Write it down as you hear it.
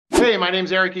Hey, my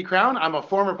name's Eric E. Crown. I'm a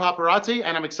former paparazzi,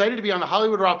 and I'm excited to be on the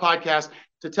Hollywood Raw podcast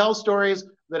to tell stories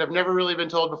that have never really been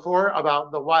told before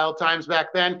about the wild times back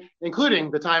then,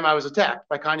 including the time I was attacked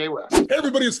by Kanye West. Hey,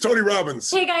 everybody, it's Tony Robbins.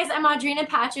 Hey, guys, I'm Audrina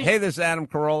Patridge. Hey, this is Adam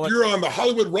Carolla. You're on the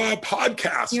Hollywood Raw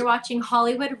podcast. You're watching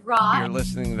Hollywood Raw. You're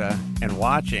listening to and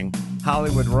watching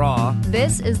Hollywood Raw.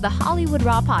 This is the Hollywood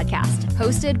Raw podcast,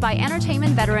 hosted by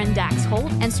entertainment veteran Dax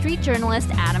Holt and street journalist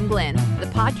Adam Glynn. The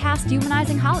podcast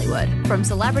humanizing Hollywood. From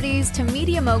celebrities to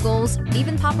media moguls,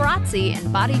 even paparazzi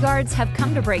and bodyguards have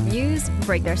come to break news,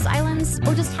 break their silence,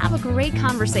 or just have a great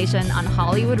conversation on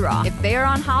Hollywood Raw. If they're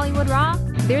on Hollywood Raw,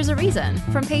 there's a reason.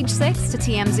 From Page 6 to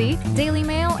TMZ, Daily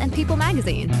Mail, and People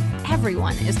Magazine,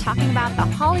 everyone is talking about the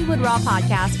Hollywood Raw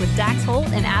podcast with Dax Holt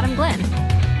and Adam Glynn.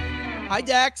 Hi,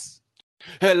 Dax.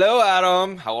 Hello,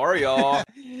 Adam. How are y'all?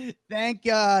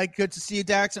 Good to see you,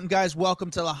 Dax. And guys,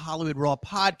 welcome to the Hollywood Raw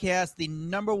podcast, the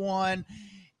number one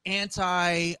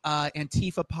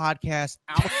anti-Antifa podcast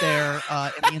out there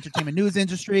in the entertainment news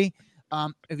industry.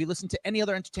 If you listen to any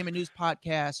other entertainment news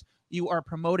podcast, you are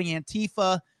promoting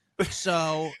Antifa.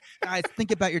 So, guys, think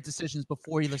about your decisions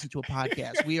before you listen to a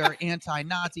podcast. We are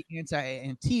anti-Nazi,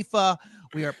 anti-Antifa.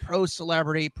 We are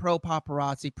pro-celebrity,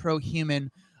 pro-paparazzi, pro-human,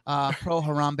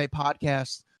 pro-Harambe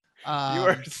podcast. You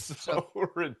are so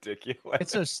ridiculous.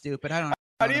 It's so stupid. I don't know.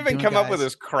 How do you even come up with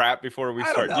this crap before we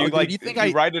start? Do you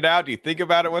write it out? Do you think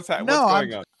about it? What's going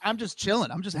on? I'm just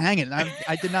chilling. I'm just hanging.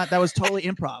 I did not. That was totally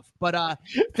improv. But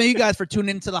thank you guys for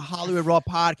tuning into the Hollywood Raw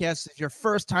podcast. If you're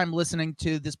first time listening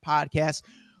to this podcast,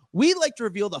 we like to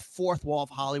reveal the fourth wall of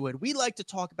Hollywood. We like to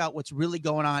talk about what's really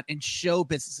going on in show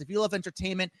business. If you love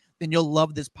entertainment, then you'll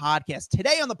love this podcast.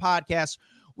 Today on the podcast,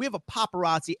 we have a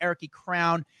paparazzi, Eric E.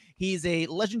 Crown. He's a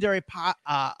legendary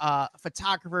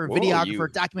photographer, videographer,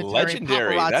 documentarian,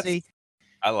 paparazzi.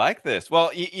 I like this.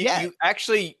 Well,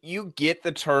 you get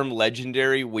the term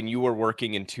legendary when you were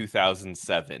working in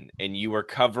 2007 and you were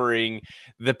covering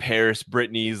the Paris,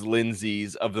 Britneys,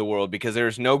 Lindsays of the world, because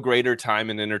there's no greater time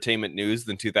in entertainment news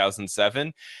than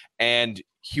 2007. And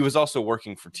he was also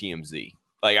working for TMZ.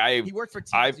 He worked for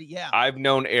TMZ, I've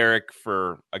known Eric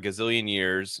for a gazillion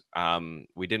years.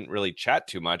 We didn't really chat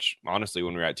too much, honestly,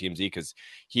 when we were at TMZ, because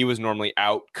he was normally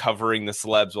out covering the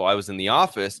celebs while I was in the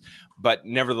office. But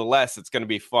nevertheless, it's going to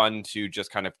be fun to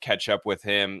just kind of catch up with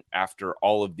him after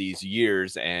all of these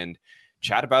years and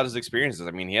chat about his experiences.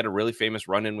 I mean, he had a really famous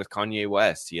run-in with Kanye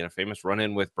West. He had a famous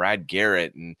run-in with Brad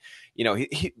Garrett. And, you know,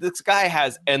 this guy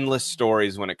has endless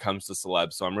stories when it comes to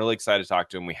celebs. So I'm really excited to talk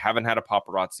to him. We haven't had a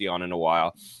paparazzi on in a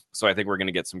while. So I think we're going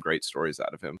to get some great stories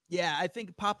out of him. Yeah, I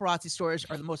think paparazzi stories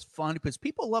are the most fun because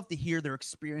people love to hear their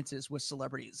experiences with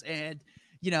celebrities. And,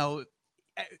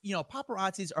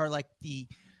 paparazzis are like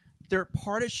they're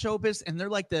part of showbiz, and they're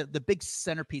like the big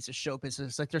centerpiece of show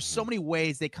business. Like, there's so many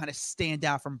ways they kind of stand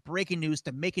out, from breaking news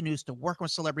to making news to working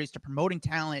with celebrities to promoting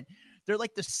talent. They're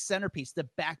like the centerpiece, the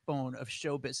backbone of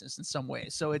show business in some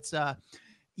ways. So it's, I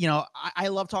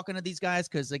love talking to these guys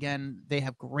because, again, they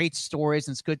have great stories,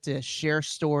 and it's good to share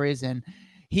stories. And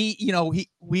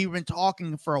we've been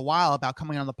talking for a while about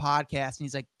coming on the podcast, and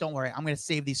he's like, "Don't worry, I'm going to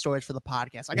save these stories for the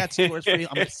podcast. I got stories for you.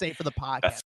 I'm going to save for the podcast."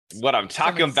 That's what I'm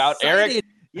talking about, Eric.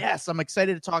 Yes, I'm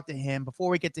excited to talk to him. Before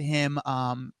we get to him,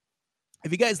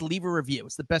 if you guys leave a review,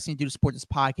 it's the best thing to do to support this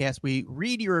podcast. We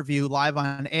read your review live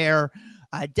on air.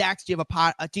 Dax, do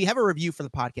you have a review for the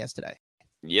podcast today?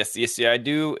 Yes, I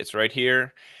do. It's right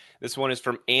here. This one is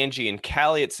from Angie and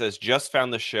Callie. It says, "Just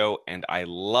found the show and I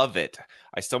love it.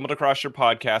 I stumbled across your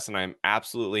podcast and I'm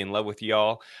absolutely in love with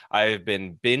y'all. I have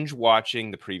been binge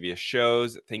watching the previous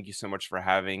shows. Thank you so much for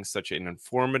having such an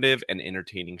informative and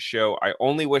entertaining show. I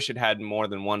only wish it had more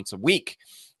than once a week.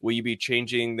 Will you be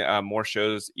changing more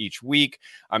shows each week?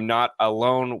 I'm not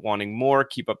alone wanting more.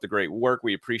 Keep up the great work.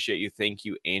 We appreciate you. Thank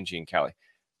you, Angie and Callie."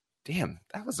 Damn,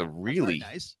 that was a really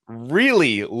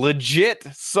legit,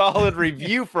 solid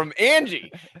review from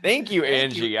Angie. Thank you,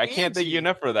 Angie. I can't thank you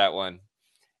enough for that one.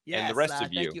 Yes, and the rest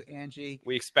of you. Thank you, Angie.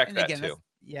 We expect that too.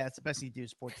 It's the best thing to do,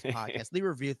 support this podcast. Leave a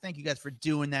review. Thank you guys for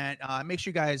doing that. Make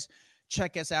sure you guys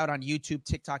check us out on YouTube,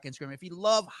 TikTok, Instagram. If you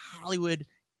love Hollywood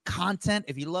content,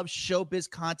 if you love showbiz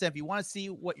content, if you want to see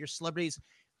what your celebrities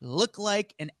look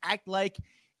like and act like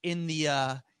in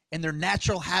their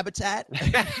natural habitat,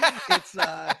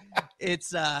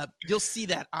 you'll see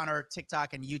that on our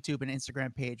TikTok and YouTube and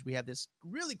Instagram page. We have this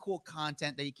really cool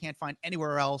content that you can't find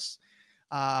anywhere else.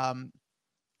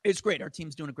 It's great. Our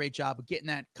team's doing a great job of getting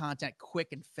that content quick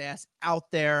and fast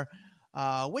out there.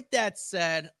 With that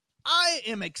said, I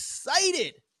am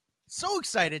excited, so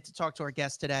excited to talk to our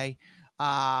guest today.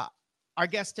 Our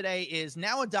guest today is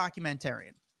now a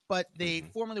documentarian, but they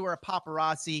formerly were a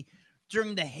paparazzi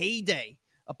during the heyday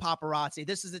of paparazzi.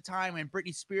 This is the time when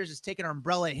Britney Spears is taking her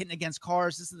umbrella and hitting against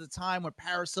cars. This is the time when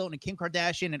Paris Hilton and Kim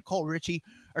Kardashian and Cole Richie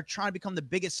are trying to become the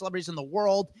biggest celebrities in the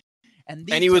world. And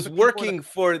he was working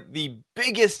for the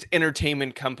biggest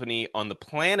entertainment company on the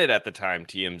planet at the time,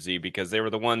 TMZ, because they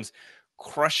were the ones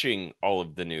crushing all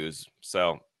of the news.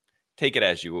 So take it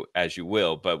as you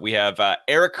will. But we have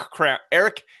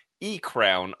Eric E.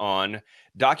 Crown on,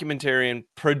 documentarian,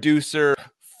 producer,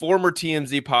 former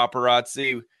TMZ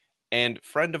paparazzi, and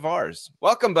friend of ours.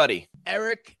 Welcome, buddy.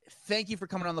 Eric, thank you for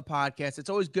coming on the podcast. It's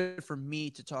always good for me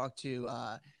to talk to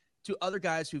other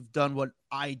guys who've done what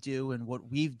I do and what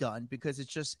we've done, because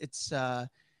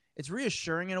it's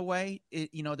reassuring in a way.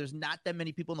 There's not that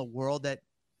many people in the world that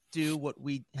do what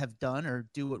we have done or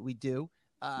do what we do.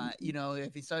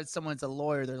 If you said someone's a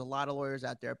lawyer, there's a lot of lawyers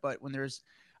out there, but when there's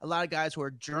a lot of guys who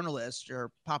are journalists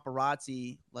or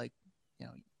paparazzi, like,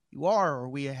 you are, or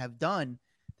we have done,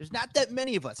 there's not that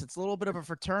many of us. It's a little bit of a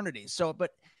fraternity. So,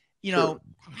 but Sure.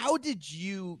 how does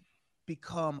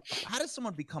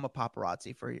someone become a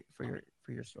paparazzi for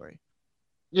your story?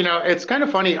 It's kind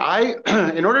of funny.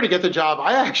 In order to get the job,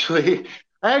 I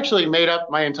actually made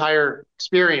up my entire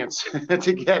experience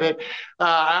to get it.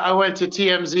 I went to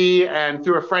TMZ, and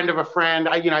through a friend of a friend,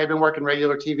 I've been working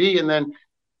regular TV, and then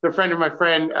the friend of my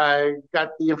friend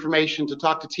got the information to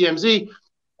talk to TMZ.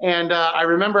 And I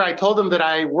remember I told them that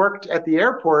I worked at the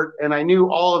airport and I knew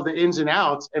all of the ins and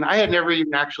outs, and I had never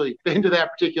even actually been to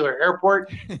that particular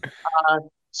airport.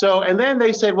 And then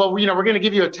they said, well, we're going to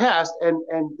give you a test. And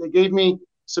they gave me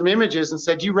some images and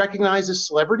said, do you recognize this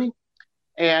celebrity?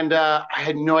 And I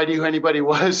had no idea who anybody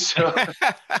was. So.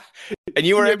 And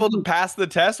you were able to pass the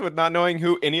test with not knowing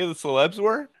who any of the celebs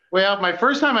were? Well, my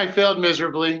first time I failed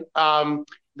miserably.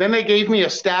 Then they gave me a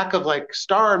stack of like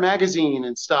Star magazine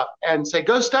and stuff and said,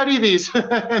 go study these.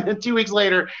 And then 2 weeks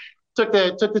later, took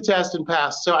the test and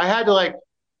passed. So I had to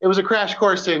it was a crash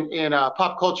course in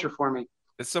pop culture for me.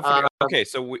 It's so funny. Okay,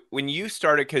 so when you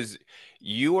started, because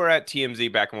you were at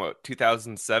TMZ back in what,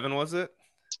 2007, was it?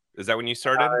 Is that when you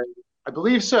started? I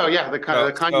believe so. Yeah, the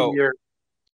Kanye year.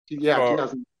 Yeah,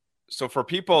 2000. So for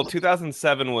people,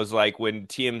 2007 was like when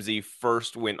TMZ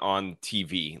first went on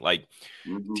TV. Like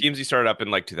TMZ started up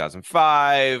in like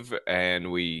 2005,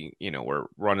 and we, were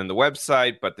running the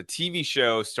website, but the TV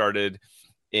show started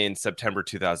in September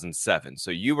 2007.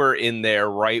 So you were in there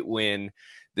right when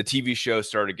the TV show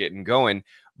started getting going.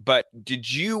 But did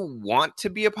you want to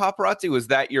be a paparazzi? Was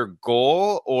that your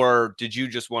goal, or did you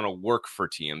just want to work for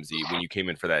TMZ when you came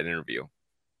in for that interview?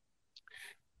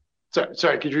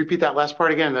 Sorry, could you repeat that last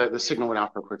part again? The signal went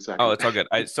out for a quick second. Oh, it's all good.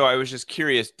 So I was just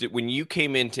curious, when you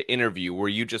came in to interview, were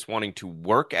you just wanting to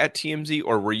work at TMZ,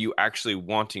 or were you actually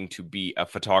wanting to be a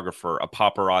photographer, a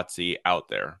paparazzi out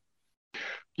there?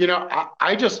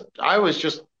 I was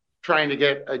just trying to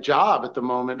get a job at the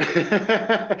moment.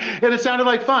 And it sounded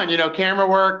like fun, camera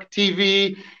work,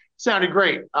 TV, sounded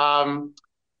great. And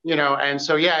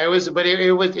so, yeah,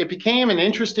 it became an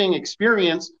interesting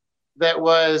experience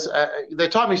that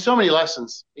taught me so many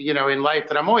lessons, in life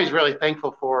that I'm always really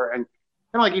thankful for. And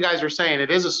kind of like you guys were saying,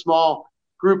 it is a small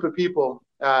group of people,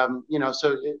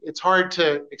 so it's hard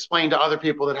to explain to other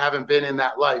people that haven't been in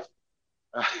that life.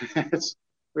 It's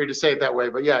weird to say it that way,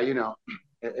 but yeah,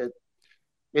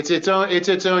 it's its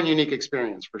own unique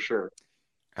experience for sure.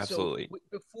 Absolutely.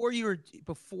 So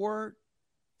before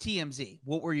TMZ,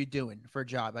 what were you doing for a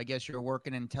job? I guess you were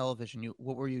working in television.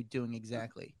 What were you doing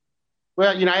exactly?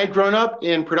 Well, I had grown up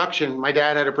in production. My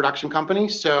dad had a production company,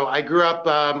 so I grew up.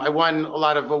 I won a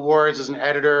lot of awards as an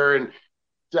editor and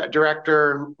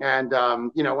director, and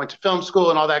went to film school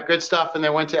and all that good stuff, and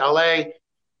then went to LA.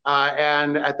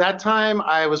 And at that time,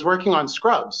 I was working on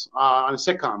Scrubs on a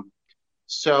sitcom.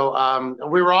 So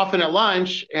we were often at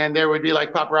lunch, and there would be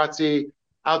like paparazzi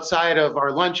outside of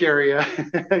our lunch area,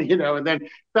 and then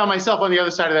found myself on the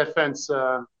other side of that fence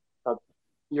a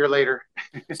year later.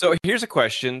 So here's a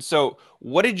question. So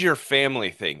what did your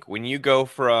family think when you go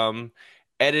from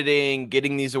editing,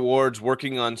 getting these awards,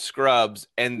 working on Scrubs,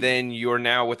 and then you're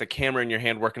now with a camera in your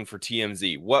hand working for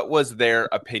TMZ? What was their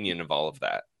opinion of all of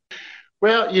that?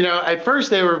 Well, at first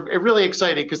they were really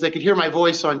excited because they could hear my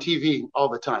voice on TV all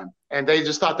the time, and they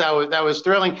just thought that was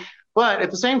thrilling. But at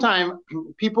the same time,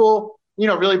 people,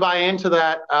 really buy into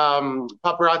that.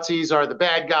 Paparazzis are the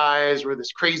bad guys. We're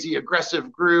this crazy,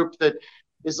 aggressive group that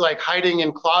is like hiding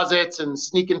in closets and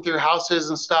sneaking through houses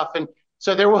and stuff. And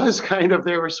so they were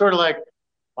sort of like,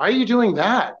 why are you doing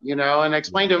that? And I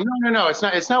explained to them, no, it's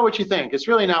not what you think. It's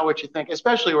really not what you think,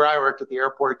 especially where I worked at the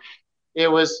airport. It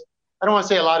was, I don't want to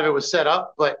say a lot of it was set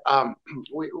up, but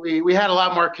we had a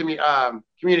lot more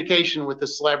communication with the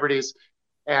celebrities,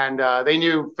 and they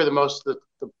knew for the most the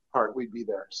part, we'd be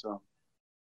there. So.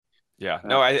 Yeah,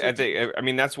 no, I think, I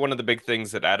mean, that's one of the big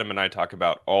things that Adam and I talk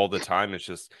about all the time. It's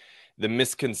just the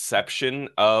misconception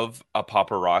of a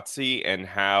paparazzi and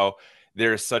how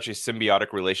there's such a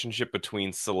symbiotic relationship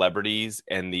between celebrities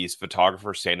and these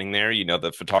photographers standing there. You know,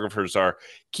 the photographers are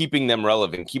keeping them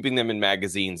relevant, keeping them in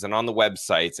magazines and on the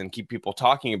websites and keep people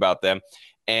talking about them.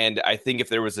 And I think if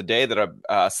there was a day that a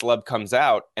celeb comes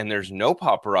out and there's no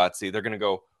paparazzi, they're going to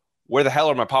go, where the hell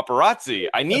are my paparazzi?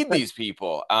 I need these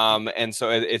people. And so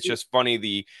it's just funny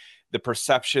the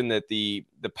perception that the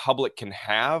public can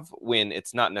have when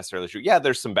it's not necessarily true. Yeah,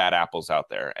 there's some bad apples out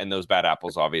there, and those bad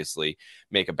apples obviously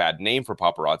make a bad name for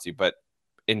paparazzi. But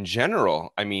in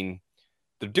general, I mean,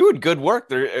 they're doing good work.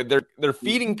 They're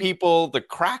feeding people the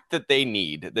crack that they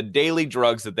need, the daily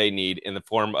drugs that they need in the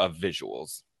form of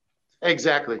visuals.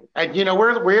 Exactly. And, you know,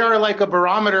 we are like a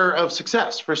barometer of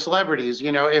success for celebrities.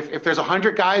 You know, if there's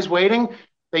 100 guys waiting,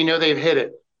 they know they've hit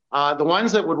it. The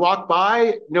ones that would walk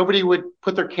by, nobody would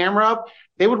put their camera up.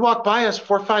 They would walk by us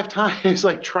 4 or 5 times,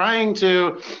 like trying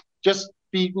to just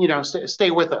be, you know,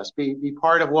 stay with us, be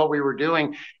part of what we were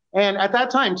doing. And at that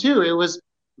time, too, it was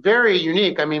very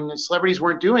unique. I mean, celebrities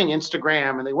weren't doing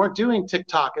Instagram and they weren't doing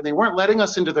TikTok and they weren't letting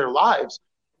us into their lives.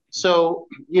 So,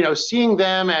 you know, seeing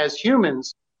them as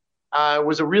humans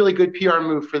was a really good PR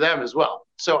move for them as well.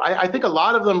 So I think a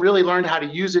lot of them really learned how to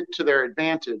use it to their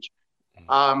advantage.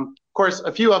 Of course,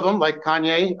 a few of them, like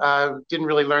Kanye, didn't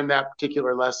really learn that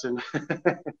particular lesson.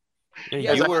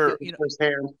 Yeah, you were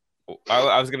firsthand.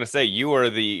 I was going to say, you were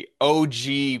the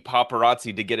OG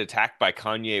paparazzi to get attacked by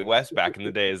Kanye West back in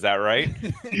the day. Is that right?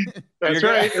 That's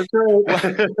right.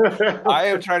 That's right. I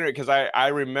am trying to, because I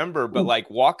remember, but like,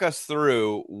 walk us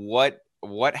through what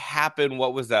happened.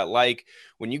 What was that like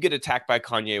when you get attacked by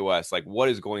Kanye West? Like, what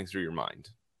is going through your mind?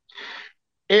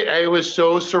 It was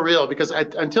so surreal because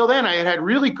until then I had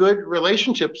really good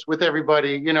relationships with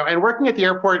everybody, you know, and working at the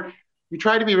airport, you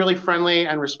try to be really friendly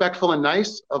and respectful and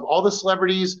nice of all the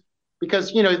celebrities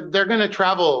because, you know, they're going to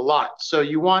travel a lot. So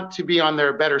you want to be on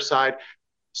their better side.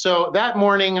 So that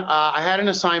morning I had an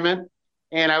assignment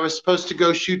and I was supposed to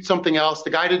go shoot something else.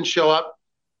 The guy didn't show up.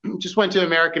 Just went to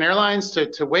American Airlines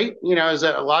to wait, you know, as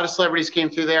a lot of celebrities came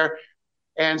through there.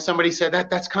 And somebody said,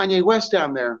 that's Kanye West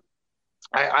down there.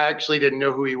 I actually didn't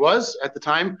know who he was at the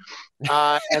time.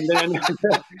 And then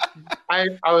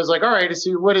I was like, all right,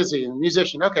 what is he? A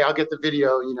musician. Okay, I'll get the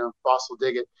video, you know, boss will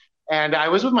dig it. And I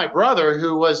was with my brother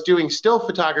who was doing still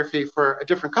photography for a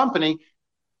different company.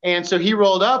 And so he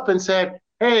rolled up and said,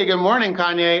 hey, good morning,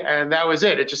 Kanye. And that was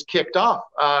it. It just kicked off.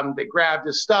 They grabbed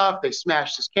his stuff. They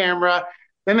smashed his camera.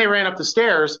 Then they ran up the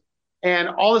stairs. And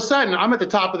all of a sudden, I'm at the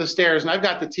top of the stairs, and I've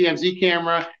got the TMZ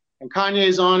camera, and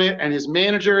Kanye's on it, and his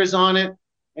manager is on it.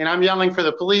 And I'm yelling for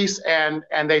the police, and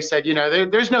they said, you know,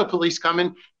 there's no police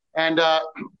coming. And,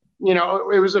 you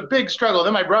know, it was a big struggle.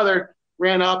 Then my brother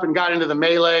ran up and got into the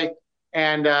melee.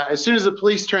 And as soon as the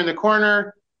police turned the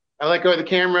corner, I let go of the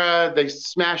camera. They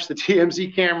smashed the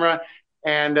TMZ camera.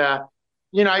 And,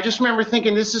 you know, I just remember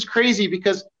thinking, this is crazy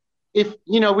because if,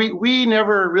 you know, we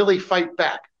never really fight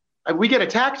back. We get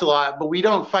attacked a lot, but we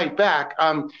don't fight back.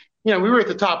 You know, we were at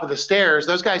the top of the stairs.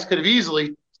 Those guys could have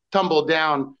easily tumbled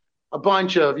down a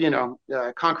bunch of, you know,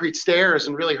 concrete stairs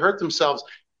and really hurt themselves.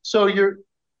 So you're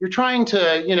trying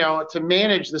to, you know, to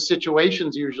manage the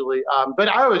situations usually. But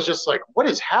I was just like, what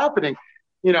is happening?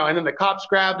 You know, and then the cops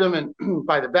grabbed him and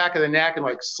by the back of the neck and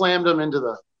like slammed him into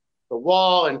the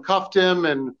wall and cuffed him.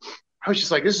 And I was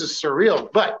just like, this is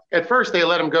surreal. But at first they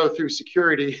let him go through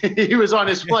security. He was on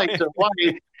his flight to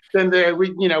Hawaii. Then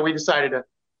we decided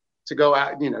to go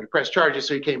out, you know, to press charges.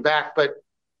 So he came back. But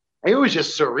it was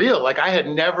just surreal. Like I had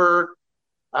never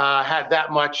had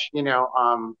that much, you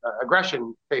know,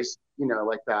 aggression faced, you know,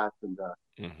 like that. And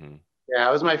yeah,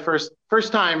 it was my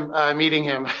first time meeting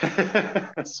him.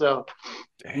 So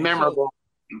memorable.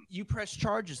 You pressed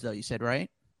charges though, you said, right?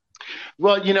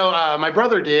 Well, you know, my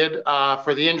brother did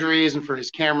for the injuries and for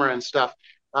his camera and stuff.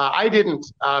 I didn't.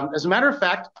 As a matter of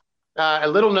fact, a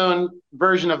little known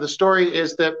version of the story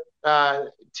is that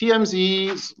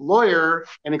TMZ's lawyer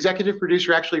and executive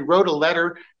producer actually wrote a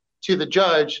letter to the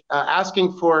judge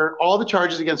asking for all the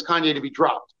charges against Kanye to be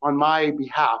dropped on my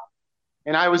behalf.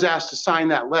 And I was asked to sign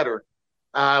that letter.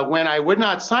 When I would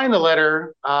not sign the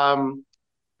letter,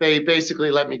 they basically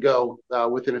let me go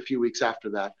within a few weeks after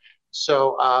that.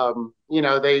 So, you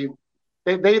know, they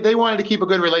wanted to keep a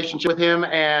good relationship with him.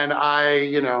 And I,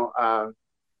 you know,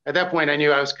 at that point I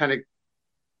knew I was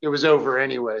it was over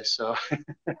anyway. So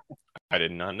I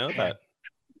did not know that.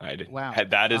 I did. Wow.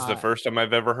 That is the first time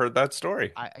I've ever heard that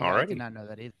story. I did not know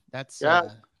that either. That's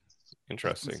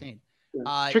interesting.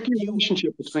 Tricky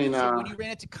relationship between. So when you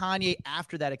ran into Kanye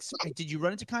after that, did you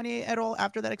run into Kanye at all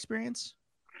after that experience?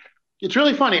 It's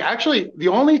really funny. Actually, the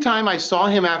only time I saw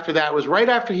him after that was right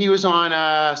after he was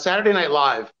on Saturday Night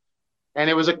Live. And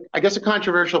it was, I guess, a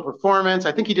controversial performance.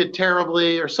 I think he did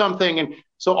terribly or something. And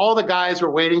so all the guys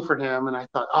were waiting for him. And I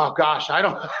thought, oh, gosh, I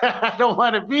don't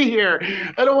want to be here.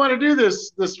 I don't want to do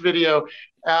this video.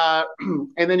 And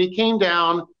then he came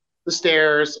down the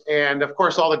stairs. And, of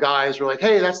course, all the guys were like,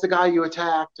 hey, that's the guy you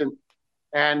attacked.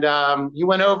 And he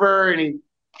went over and he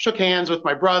shook hands with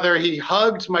my brother. He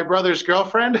hugged my brother's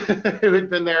girlfriend who had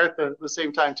been there at the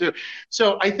same time, too.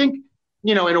 So I think,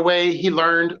 in a way, he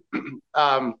learned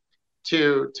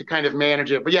to kind of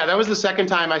manage it. But yeah, that was the second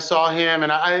time I saw him,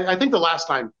 and I think the last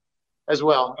time as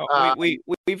well.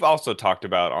 We've also talked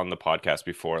about on the podcast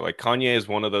before, like Kanye is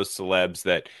one of those celebs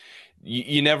that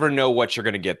you never know what you're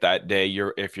going to get that day.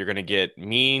 If you're going to get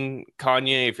mean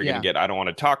Kanye, if you're going to get I don't want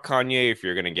to talk Kanye, if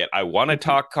you're going to get I want to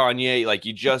talk Kanye, like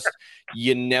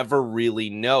you never really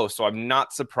know. So I'm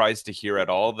not surprised to hear at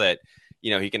all that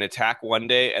he can attack one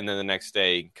day and then the next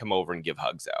day come over and give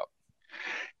hugs out.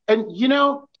 And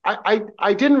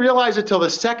I didn't realize it till the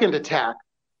second attack,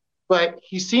 but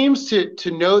he seems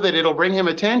to know that it'll bring him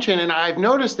attention. And I've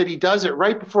noticed that he does it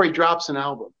right before he drops an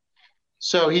album.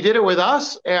 So he did it with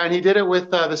us, and he did it with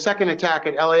the second attack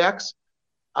at LAX,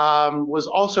 was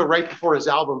also right before his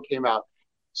album came out.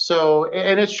 So,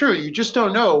 and it's true, you just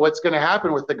don't know what's going to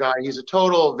happen with the guy. He's a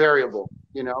total variable,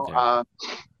 Yeah.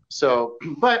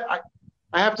 But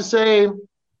I have to say,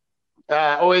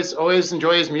 always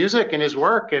enjoy his music and his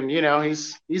work, and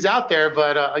he's out there,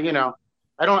 but I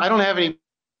don't have any.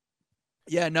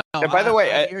 Yeah, no. And by the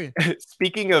way,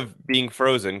 speaking of being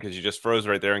frozen, because you just froze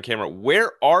right there on camera,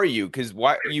 where are you? Because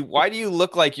why do you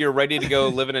look like you're ready to go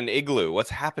live in an igloo? What's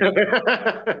happening?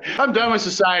 I'm done with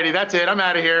society. That's it. I'm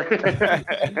out of here.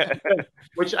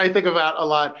 Which I think about a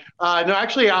lot. No,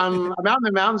 actually, I'm out in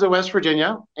the mountains of West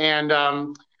Virginia, and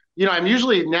I'm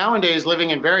usually nowadays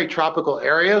living in very tropical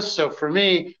areas. So for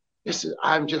me,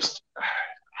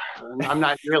 I'm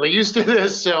not really used to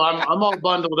this, so I'm all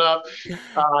bundled up.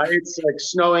 It's like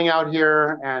snowing out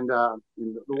here, and the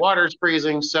water's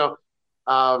freezing. So,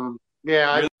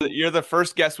 yeah. You're the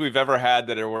first guest we've ever had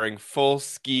that are wearing full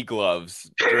ski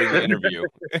gloves during the interview.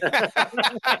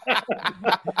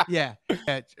 Yeah.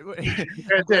 That's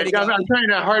it. I'm trying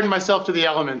to harden myself to the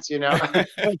elements,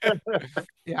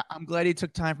 Yeah, I'm glad you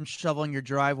took time from shoveling your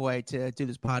driveway to do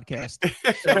this podcast.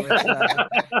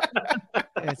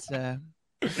 So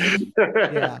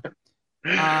yeah.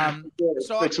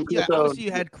 So obviously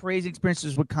you had crazy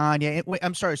experiences with Kanye. Wait,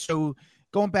 I'm sorry. So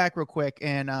going back real quick,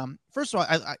 and first of all,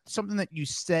 I something that you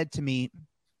said to me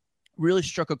really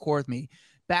struck a chord with me.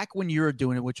 Back when you were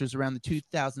doing it, which was around the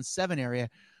 2007 area,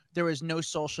 there was no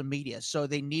social media, so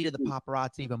they needed the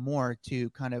paparazzi even more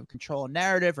to kind of control a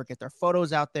narrative or get their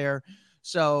photos out there.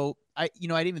 So I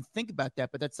didn't even think about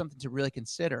that, but that's something to really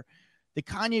consider. The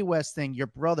Kanye West thing, your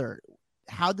brother.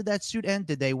 How did that suit end?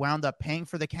 Did they wound up paying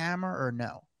for the camera or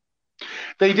no?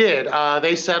 They did.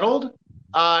 They settled.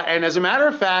 And as a matter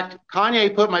of fact,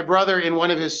 Kanye put my brother in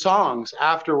one of his songs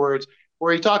afterwards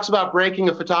where he talks about breaking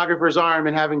a photographer's arm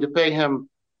and having to pay him.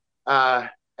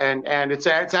 And it's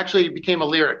actually became a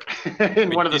lyric in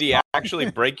one of the songs. Did he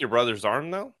actually break your brother's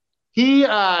arm though? They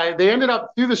ended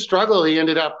up through the struggle. He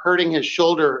ended up hurting his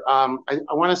shoulder. I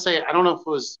want to say, I don't know if it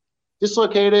was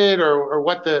dislocated or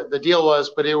what the deal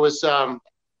was, but it was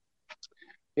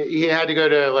he had to go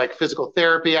to like physical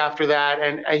therapy after that,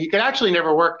 and he could actually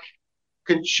never work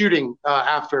shooting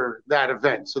after that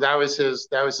event. So that was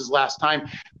his last time.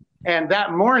 And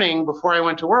that morning before I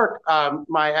went to work,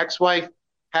 my ex-wife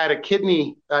had a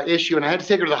kidney issue, and I had to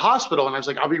take her to the hospital. And I was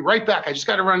like, I'll be right back. I just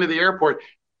got to run to the airport.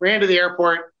 Ran to the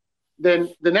airport.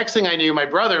 Then the next thing I knew, my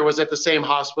brother was at the same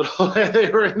hospital. They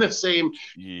were in the same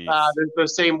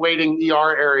waiting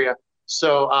ER area.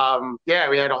 So we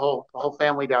had a whole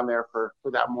family down there for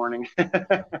that morning.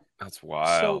 That's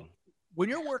wild. So when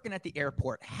you're working at the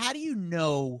airport, how do you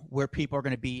know where people are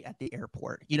going to be at the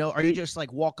airport? Are you just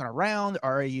like walking around?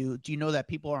 Do you know that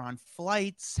people are on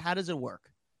flights? How does it work?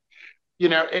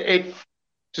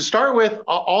 To start with,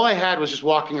 all I had was just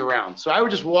walking around. So I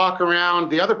would just walk around.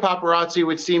 The other paparazzi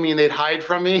would see me and they'd hide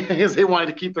from me because they wanted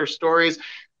to keep their stories.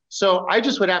 So I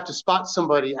just would have to spot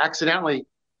somebody accidentally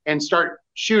and start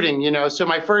shooting, So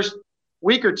my first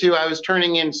week or two, I was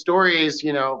turning in stories,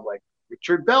 like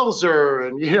Richard Belzer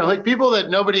and, like people that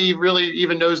nobody really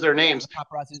even knows their names.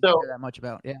 Paparazzi don't care that much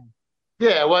about, yeah.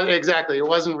 Yeah, well, exactly. It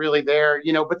wasn't really there,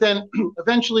 but then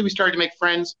eventually we started to make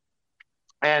friends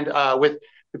and with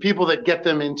the people that get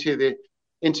them into the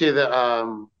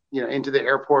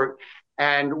airport.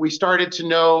 And we started to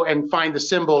know and find the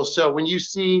symbols. So when you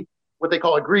see what they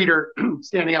call a greeter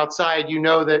standing outside, you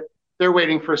know that they're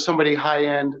waiting for somebody high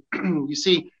end. You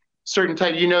see certain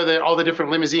type, you know that all the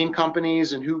different limousine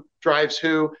companies and who drives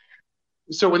who.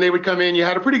 So when they would come in, you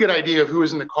had a pretty good idea of who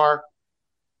was in the car.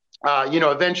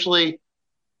 Eventually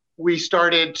we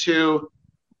started to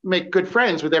make good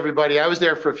friends with everybody. I was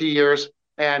there for a few years,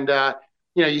 and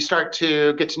you start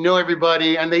to get to know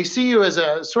everybody, and they see you as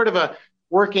a sort of a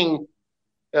working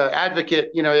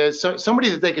advocate, as somebody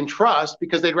that they can trust,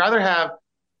 because they'd rather have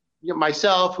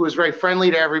myself, who is very friendly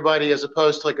to everybody, as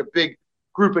opposed to like a big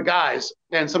group of guys.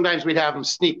 And sometimes we'd have them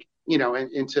sneak,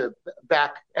 into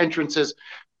back entrances,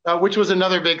 which was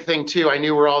another big thing too. I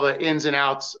knew where all the ins and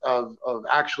outs of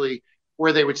actually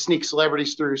where they would sneak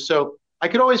celebrities through. So I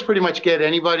could always pretty much get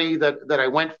anybody that I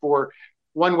went for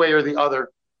one way or the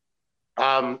other.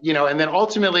 And then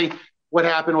ultimately what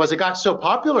happened was it got so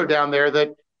popular down there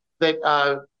that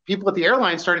people at the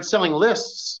airline started selling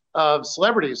lists of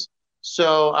celebrities.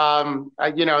 So,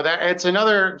 that it's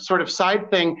another sort of side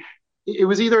thing. It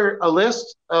was either a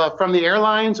list from the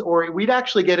airlines, or we'd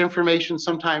actually get information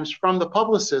sometimes from the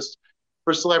publicists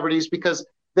for celebrities, because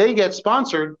they get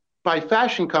sponsored by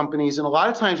fashion companies. And a lot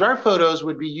of times our photos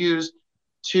would be used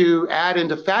to add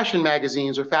into fashion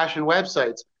magazines or fashion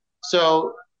websites.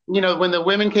 So, when the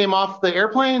women came off the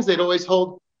airplanes, they'd always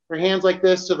hold their hands like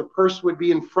this, so the purse would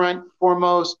be in front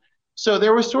foremost. So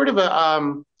there was sort of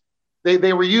a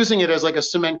they were using it as like a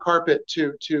cement carpet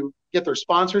to get their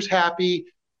sponsors happy.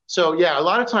 So yeah, a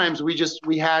lot of times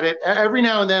we had it every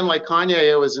now and then, like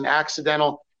Kanye, it was an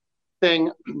accidental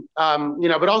thing,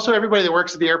 but also everybody that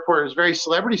works at the airport is very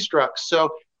celebrity struck. So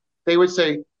they would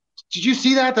say, "Did you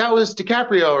see that? That was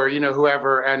DiCaprio," or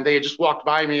whoever, and they just walked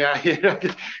by me.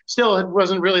 Still, it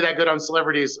wasn't really that good on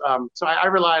celebrities. So I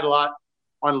relied a lot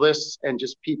on lists and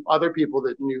just other people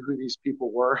that knew who these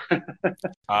people were.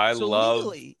 I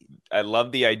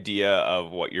love the idea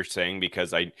of what you're saying,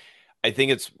 because I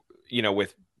think it's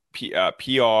with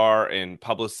PR and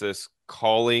publicists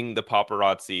calling the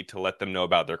paparazzi to let them know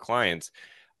about their clients.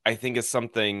 I think it's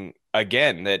something,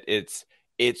 again, that it's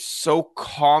so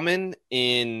common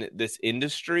in this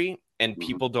industry and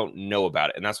people don't know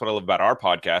about it. And that's what I love about our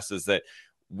podcast, is that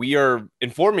we are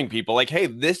informing people like, hey,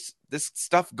 this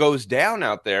stuff goes down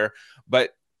out there.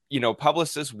 But,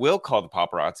 publicists will call the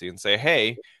paparazzi and say,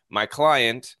 hey, my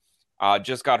client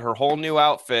just got her whole new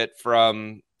outfit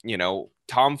from,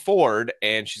 Tom Ford,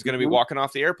 and she's going to be walking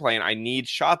off the airplane. I need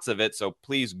shots of it. So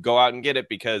please go out and get it,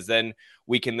 because then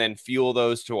we can then fuel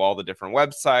those to all the different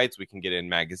websites. We can get in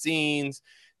magazines.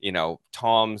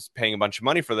 Tom's paying a bunch of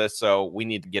money for this, so we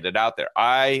need to get it out there.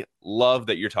 I love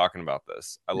that you're talking about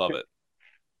this. I love it.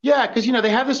 Yeah, because they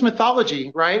have this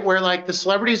mythology, right, where like the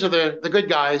celebrities are the good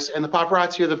guys and the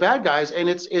paparazzi are the bad guys, and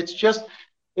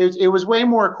it was way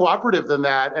more cooperative than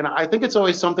that. And I think it's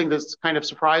always something that's kind of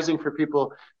surprising for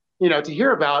people, to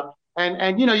hear about.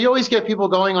 And you always get people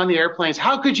going on the airplanes.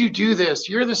 How could you do this?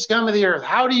 You're the scum of the earth.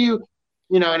 How do you,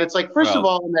 and it's like, first of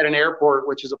all, I'm at an airport,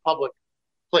 which is a public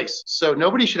place, so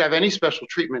nobody should have any special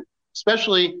treatment,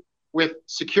 especially with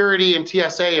security and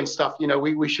TSA and stuff.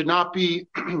 We should not be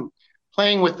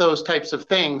playing with those types of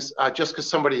things just because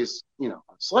somebody's, a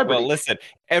celebrity. Well, listen,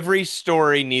 every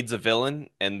story needs a villain,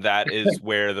 and that is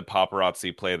where the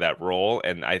paparazzi play that role.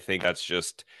 And I think that's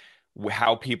just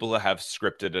how people have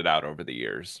scripted it out over the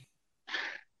years.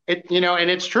 And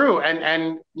it's true.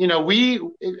 And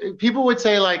people would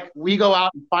say, like, we go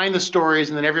out and find the stories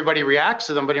and then everybody reacts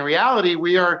to them. But in reality,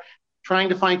 we are trying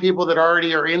to find people that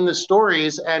already are in the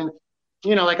stories. And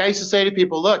like I used to say to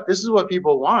people, look, this is what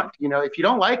people want. If you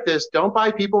don't like this, don't buy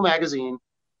People magazine,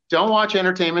 don't watch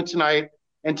Entertainment Tonight,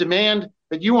 and demand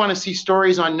that you want to see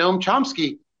stories on Noam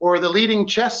Chomsky or the leading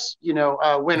chess,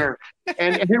 winner.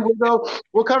 And here we go.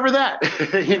 We'll cover that.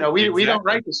 We don't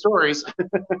write the stories.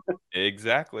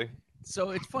 Exactly.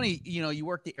 So it's funny, you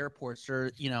work the airports,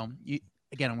 or,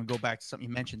 again, I'm going to go back to something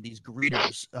you mentioned, these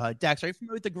greeters. Dax, are you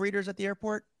familiar with the greeters at the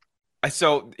airport?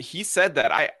 So he said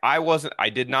that I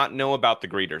did not know about the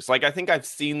greeters. Like, I think I've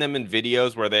seen them in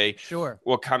videos where they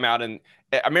will come out, and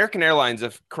American Airlines,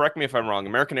 correct me if I'm wrong,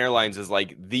 American Airlines is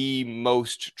like the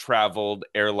most traveled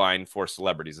airline for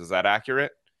celebrities. Is that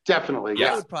accurate? Definitely.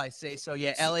 Yeah. I would probably say so.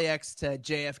 Yeah. LAX to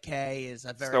JFK is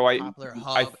a very popular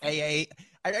hub. I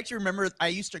actually remember I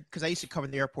used to cover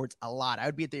the airports a lot. I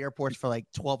would be at the airports for like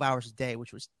 12 hours a day,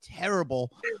 which was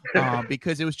terrible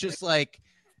because it was just like,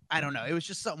 I don't know. It was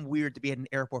just something weird to be at an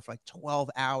airport for like 12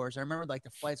 hours. I remember like the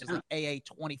flights was like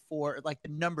AA24, like the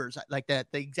numbers, like the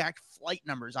exact flight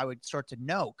numbers I would start to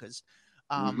know because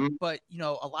But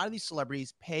a lot of these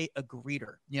celebrities pay a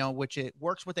greeter, which it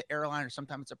works with the airline or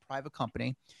sometimes it's a private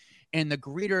company. And the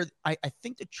greeter, I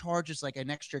think the charge is like an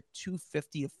extra $250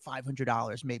 to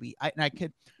 $500, maybe.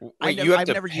 Wait, you have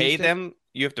to pay them?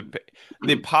 You have to pay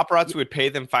the paparazzi would pay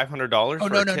them $500?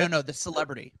 Oh, no, the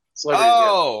celebrity.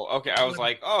 Oh, okay. I was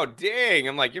like, oh, dang.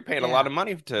 I'm like, you're paying a lot of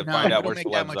money to find out where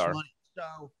celebs are. Money.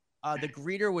 So the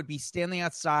greeter would be standing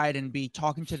outside and be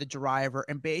talking to the driver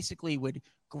and basically would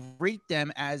greet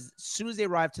them as soon as they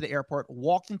arrive to the airport,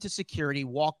 walk them to security,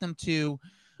 walk them to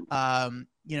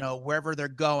wherever they're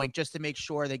going, just to make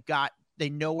sure they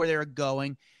know where they're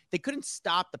going. They couldn't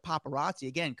stop the paparazzi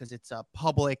again because it's a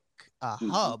public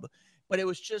hub, but it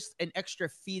was just an extra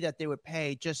fee that they would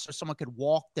pay just so someone could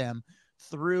walk them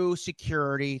through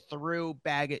security, through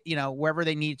baggage, wherever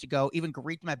they needed to go, even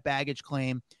greet them at baggage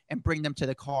claim and bring them to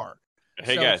the car.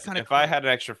 Hey guys, if I had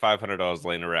an extra $500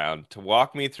 laying around to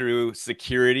walk me through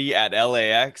security at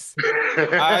LAX,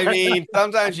 I mean,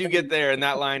 sometimes you get there and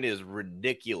that line is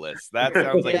ridiculous. That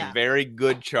sounds like a very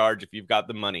good charge if you've got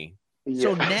the money.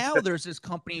 So now there's this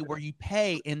company where you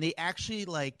pay and they actually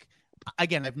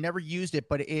again, I've never used it,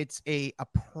 but it's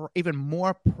even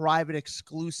more private,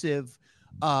 exclusive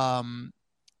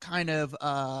kind of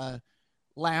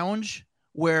lounge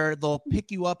where they'll pick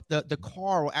you up. The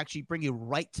car will actually bring you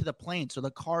right to the plane. So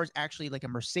the car is actually like a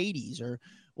Mercedes or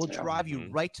will drive you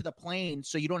right to the plane.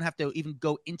 So you don't have to even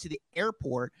go into the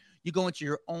airport. You go into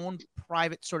your own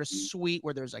private sort of suite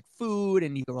where there's like food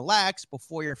and you can relax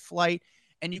before your flight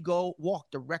and you go walk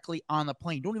directly on the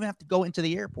plane. You don't even have to go into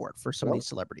the airport for some of these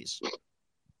celebrities.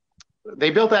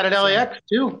 They built that at LAX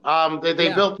too.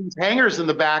 They built these hangars in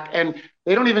the back and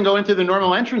they don't even go into the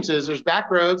normal entrances. There's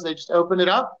back roads. They just open it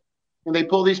up and they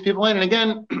pull these people in. And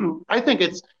again, I think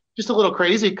it's just a little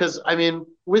crazy because, I mean,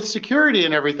 with security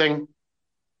and everything,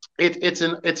 it's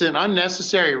an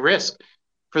unnecessary risk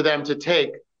for them to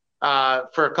take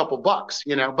for a couple bucks,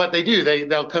 but they do.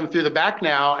 They'll come through the back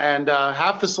now, and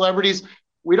half the celebrities,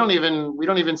 we don't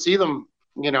even see them.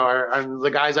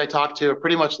 The guys I talked to have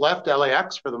pretty much left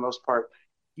LAX for the most part.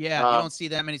 Yeah, you don't see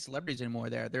that many celebrities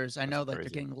anymore there. I know that they're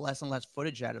getting less and less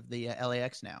footage out of the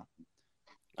LAX now.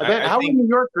 How were New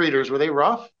York greeters? Were they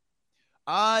rough?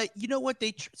 You know what?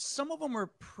 Some of them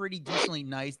were pretty decently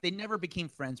nice. They never became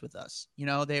friends with us.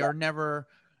 They are never.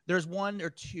 There's one or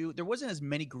two. There wasn't as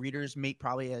many greeters,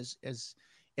 probably as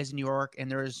New York, and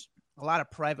there's a lot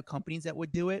of private companies that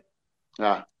would do it.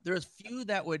 Yeah. There's few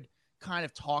that would kind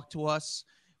of talk to us,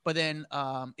 but then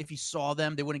if you saw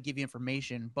them, they wouldn't give you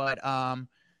information. But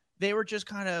they were just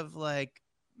kind of like,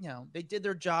 they did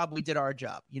their job, we did our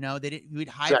job. We'd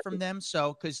hide from them.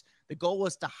 So, because the goal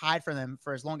was to hide from them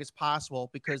for as long as possible,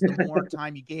 because the more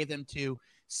time you gave them to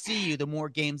see you, the more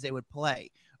games they would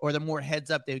play, or the more heads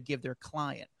up they would give their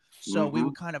client. So we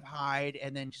would kind of hide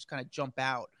and then just kind of jump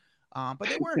out. But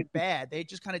they weren't bad. They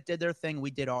just kind of did their thing.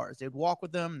 We did ours. They'd walk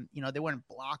with them. They wouldn't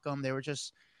block them. They were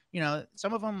just,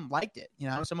 some of them liked it.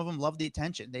 Some of them loved the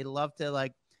attention. They loved to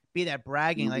be that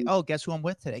bragging, like, oh, guess who I'm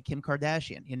with today? Kim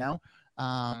Kardashian,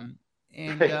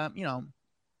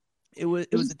 it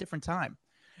was a different time.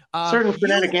 Certain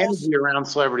frenetic energy around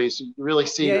celebrities. You really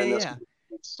see it in this.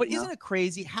 But isn't it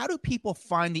crazy? How do people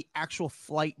find the actual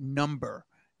flight number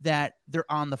that they're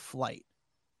on the flight?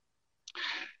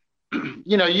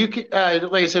 You could,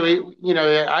 like I said,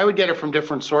 I would get it from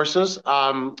different sources.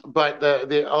 But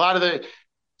a lot of the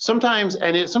sometimes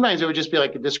it would just be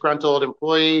like a disgruntled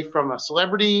employee from a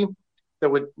celebrity that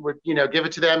would give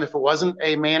it to them if it wasn't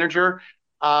a manager.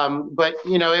 But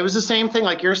it was the same thing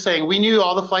like you're saying. We knew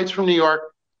all the flights from New York,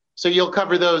 so you'll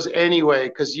cover those anyway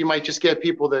because you might just get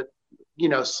people that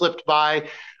slipped by.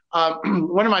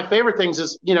 One of my favorite things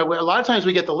is a lot of times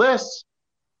we get the lists,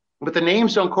 but the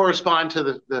names don't correspond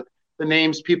to the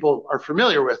names people are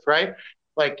familiar with, right?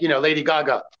 Like Lady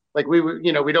Gaga. Like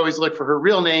we'd always look for her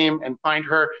real name and find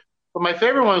her. But my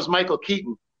favorite one was Michael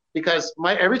Keaton because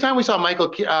every time we saw Michael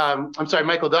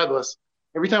Douglas.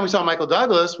 Every time we saw Michael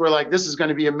Douglas, we're like, this is going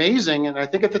to be amazing. And I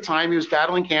think at the time he was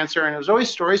battling cancer, and there was always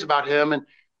stories about him. And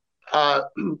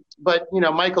but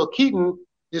Michael Keaton,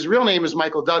 his real name is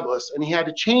Michael Douglas, and he had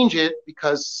to change it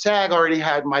because SAG already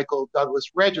had Michael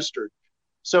Douglas registered.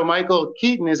 So Michael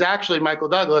Keaton is actually Michael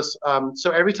Douglas. So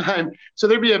every time,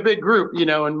 there'd be a big group,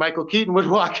 and Michael Keaton would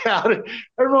walk out, and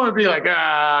everyone would be like,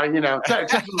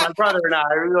 except for my brother and I,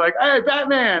 we'd be like, hey,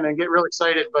 Batman, and get real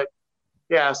excited. But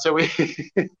yeah, so we.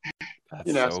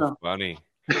 That's so funny.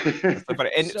 That's so funny.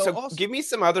 And so give me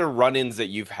some other run-ins that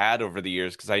you've had over the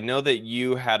years, because I know that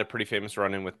you had a pretty famous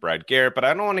run-in with Brad Garrett, but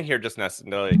I don't want to hear just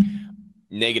necessarily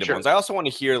negative ones. I also want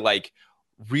to hear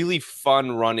really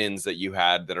fun run-ins that you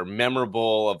had that are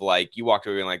memorable of like, you walked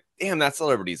away being like, damn, that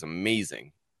celebrity is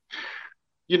amazing?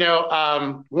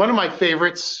 One of my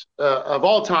favorites of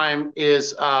all time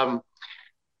is one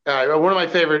of my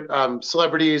favorite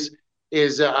celebrities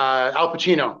is Al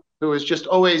Pacino, who is just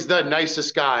always the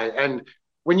nicest guy. And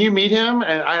when you meet him,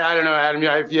 and I don't know, Adam,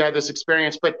 if you had this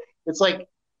experience, but it's like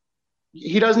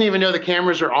he doesn't even know the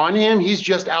cameras are on him. He's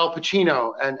just Al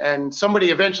Pacino, and somebody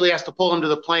eventually has to pull him to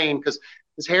the plane because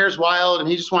his hair's wild and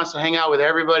he just wants to hang out with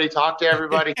everybody, talk to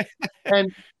everybody.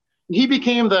 And he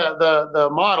became the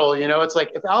model. It's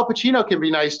like, if Al Pacino can be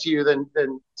nice to you, then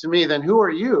to me, then who are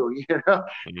you?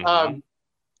 Mm-hmm.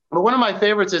 But one of my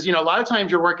favorites is, a lot of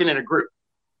times you're working in a group,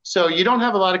 so you don't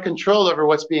have a lot of control over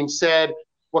what's being said,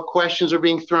 what questions are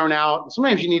being thrown out.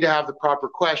 Sometimes you need to have the proper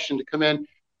question to come in.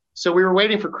 So we were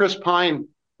waiting for Chris Pine,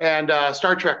 and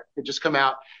Star Trek had just come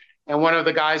out, and one of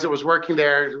the guys that was working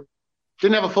there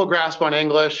didn't have a full grasp on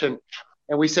English, and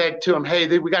we said to him,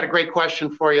 hey, we got a great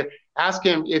question for you. Ask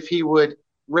him if he would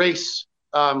race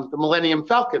the Millennium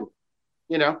Falcon,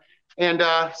 And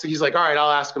so he's like, all right,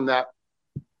 I'll ask him that.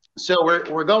 So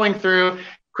we're going through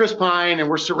Chris Pine, and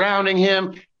we're surrounding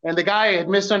him, and the guy had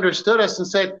misunderstood us and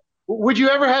said, would you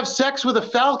ever have sex with a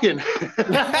falcon?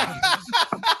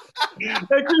 And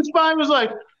Chris Pine was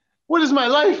like, what is my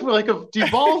life like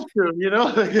devolved to,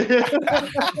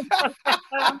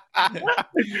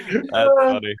 That's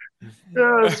funny.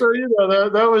 Yeah, so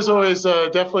that was always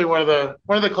definitely one of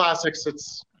the classics.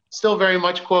 It's still very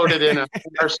much quoted in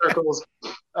our circles.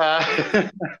 I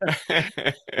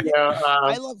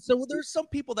love. So there's some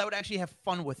people that would actually have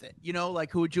fun with it,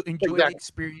 like who would you enjoy the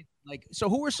experience? Like, so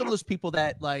who are some of those people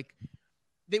that like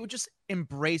they would just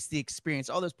embrace the experience?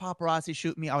 Oh, there's paparazzi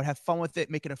shooting me. I would have fun with it,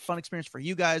 make it a fun experience for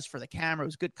you guys, for the camera. It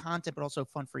was good content, but also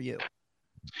fun for you.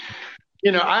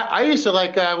 I used to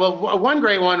like, one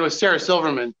great one was Sarah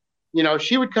Silverman.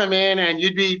 She would come in and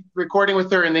you'd be recording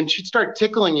with her, and then she'd start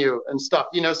tickling you and stuff,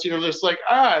 so you're just like,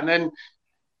 and then,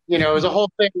 it was a whole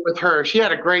thing with her. She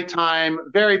had a great time,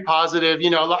 very positive.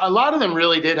 A lot of them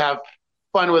really did have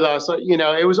fun with us.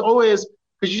 It was always,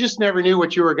 because you just never knew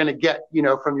what you were going to get,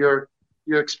 from your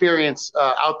experience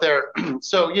out there.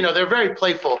 So, they're very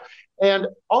playful. And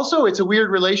also, it's a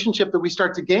weird relationship that we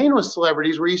start to gain with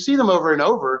celebrities where you see them over and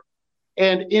over.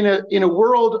 And in a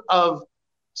world of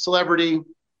celebrity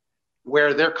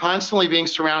where they're constantly being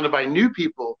surrounded by new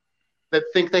people that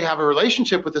think they have a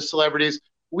relationship with the celebrities,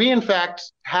 we in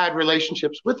fact had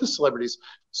relationships with the celebrities.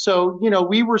 So,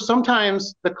 we were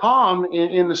sometimes the calm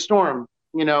in the storm,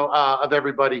 of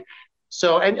everybody.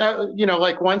 So, and,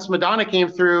 like once Madonna came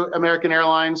through American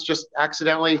Airlines, just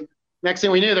accidentally, next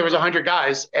thing we knew, there was 100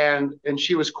 guys and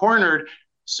she was cornered.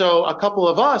 So a couple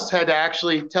of us had to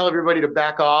actually tell everybody to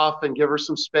back off and give her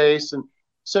some space. And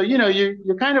so,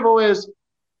 you're kind of always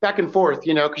back and forth,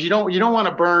 because you don't want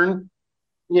to burn,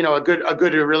 a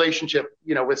good relationship,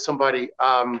 with somebody.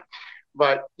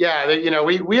 But yeah,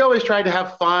 we always tried to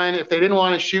have fun. If they didn't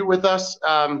want to shoot with us,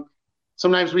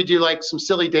 sometimes we do like some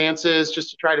silly dances just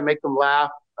to try to make them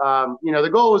laugh. The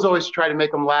goal was always to try to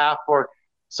make them laugh, or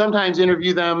sometimes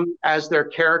interview them as their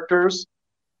characters,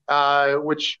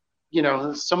 which,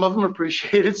 some of them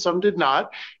appreciated, some did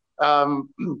not. Like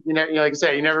I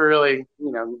say, you never really,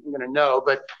 you're going to know.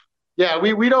 But yeah,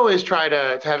 we'd always try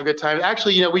to have a good time.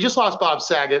 Actually, we just lost Bob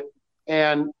Saget,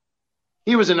 and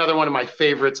he was another one of my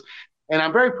favorites. And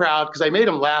I'm very proud because I made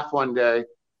him laugh one day.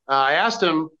 I asked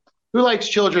him, who likes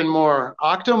children more,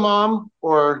 Octomom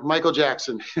or Michael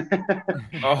Jackson?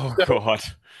 Oh, God.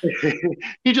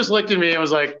 He just looked at me and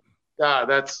was like,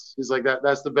 that's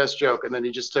the best joke. And then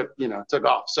he just took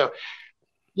off. So,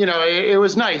 it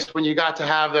was nice when you got to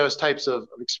have those types of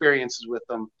experiences with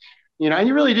them, and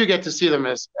you really do get to see them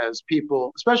as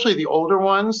people, especially the older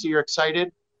ones. So you're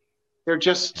excited. They're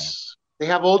just, they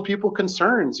have old people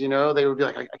concerns, they would be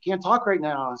like, I can't talk right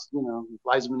now.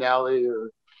 Liza Minnelli or,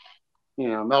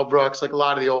 Mel Brooks, like a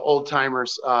lot of the old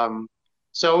timers.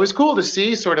 So it was cool to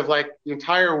see sort of like the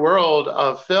entire world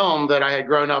of film that I had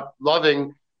grown up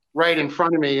loving right in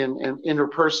front of me and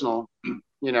interpersonal,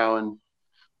 and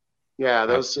yeah,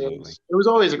 it was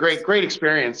always a great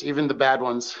experience, even the bad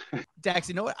ones. Dax,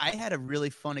 you know what? I had a really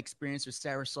fun experience with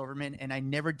Sarah Silverman, and I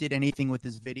never did anything with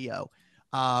this video.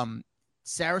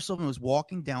 Sarah Silverman was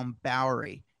walking down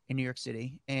Bowery in New York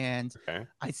City, and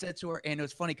I said to her, and it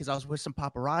was funny because I was with some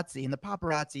paparazzi, and the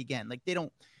paparazzi, again, like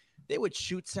they would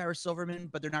shoot Sarah Silverman,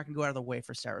 but they're not going to go out of the way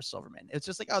for Sarah Silverman. It's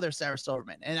just like, oh, there's Sarah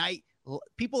Silverman. And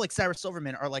people like Sarah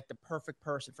Silverman are like the perfect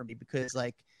person for me because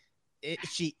like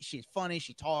she's funny.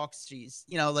 She talks, she's,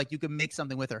 like you can make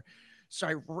something with her. So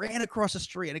I ran across the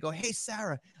street and I go, hey,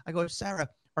 Sarah,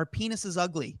 our penis is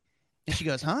ugly. And she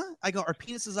goes, huh? I go, our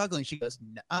penis is ugly. And she goes,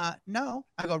 no.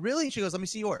 I go, really? And she goes, let me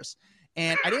see yours.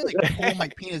 And I didn't like pull my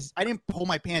penis. I didn't pull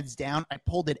my pants down. I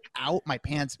pulled it out, my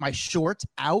pants, my shorts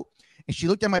out. And she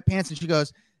looked at my pants and she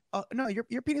goes, oh, no, your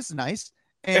penis is nice.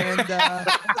 And,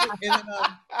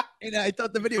 and I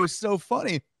thought the video was so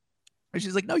funny. And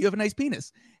she's like, no, you have a nice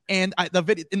penis. And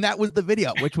that was the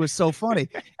video, which was so funny.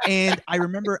 And I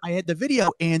remember I had the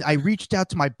video and I reached out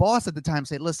to my boss at the time and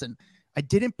said, listen, I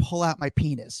didn't pull out my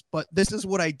penis, but this is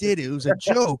what I did. It was a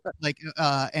joke.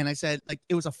 And I said, like,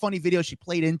 it was a funny video. She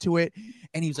played into it.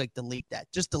 And he was like, delete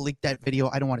that. Just delete that video.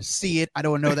 I don't want to see it. I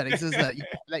don't know that it exists,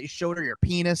 that you showed her your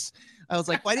penis. I was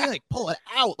like, why didn't you like pull it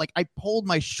out? Like I pulled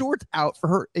my shorts out for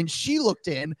her and she looked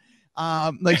in.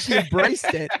 Like she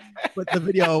embraced it, but the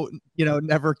video,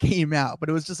 never came out. But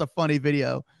it was just a funny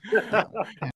video.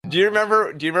 Do you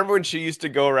remember when she used to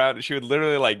go around and she would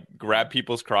literally like grab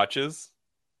people's crotches?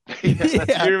 Yeah.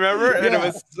 Do you remember? Yeah. And it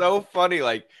was so funny.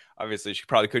 Like, obviously, she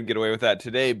probably couldn't get away with that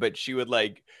today, but she would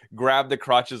like grab the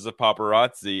crotches of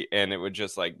paparazzi, and it would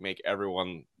just like make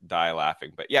everyone die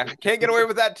laughing. But yeah, can't get away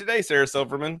with that today, Sarah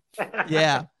Silverman.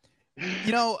 Yeah.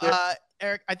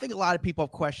 Eric, I think a lot of people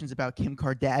have questions about Kim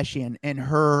Kardashian and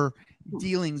her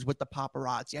dealings with the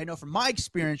paparazzi. I know from my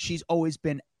experience, she's always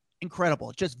been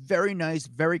incredible, just very nice,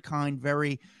 very kind,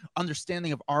 very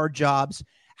understanding of our jobs.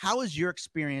 How has your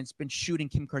experience been shooting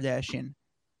Kim Kardashian,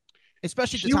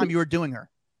 especially at the time you were doing her?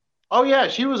 Oh yeah,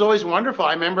 she was always wonderful.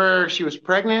 I remember she was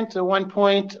pregnant at one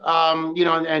point,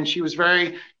 and she was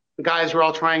the guys were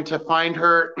all trying to find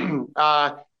her.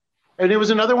 And it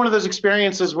was another one of those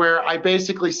experiences where I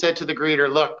basically said to the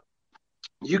greeter, look,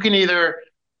 you can either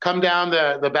come down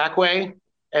the back way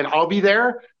and I'll be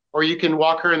there, or you can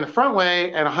walk her in the front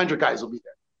way and 100 guys will be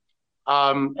there.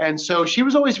 And so she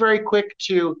was always very quick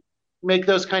to make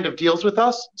those kind of deals with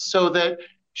us so that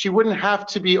she wouldn't have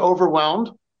to be overwhelmed.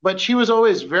 But she was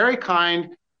always very kind,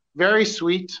 very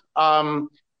sweet.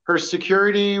 Her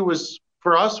security was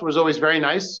always very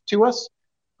nice to us.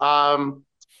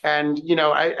 And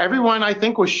everyone I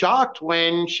think was shocked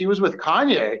when she was with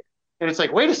Kanye, and it's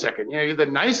like, wait a second, you're the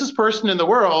nicest person in the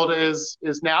world is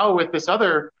now with this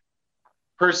other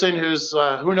person who's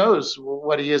who knows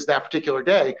what he is that particular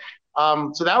day.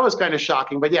 So that was kind of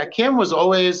shocking. But yeah, Kim was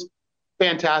always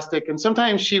fantastic, and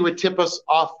sometimes she would tip us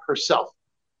off herself,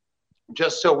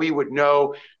 just so we would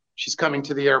know she's coming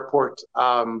to the airport.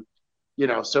 So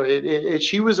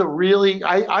she was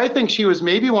I think she was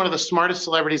maybe one of the smartest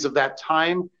celebrities of that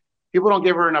time. People don't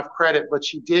give her enough credit, but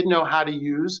she did know how to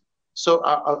use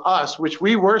us, which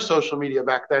we were social media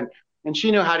back then, and she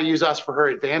knew how to use us for her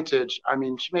advantage. I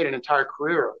mean, she made an entire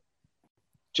career of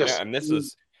just and this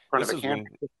is when,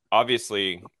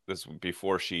 obviously this was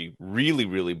before she really,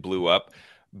 really blew up.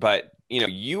 But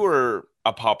you were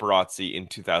a paparazzi in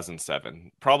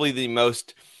 2007, probably the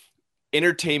most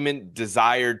entertainment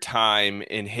desired time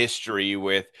in history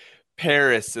with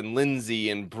Paris and Lindsay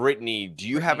and Britney. Do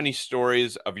you have any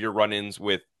stories of your run-ins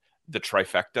with the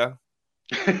trifecta?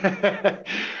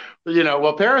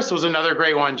 Well, Paris was another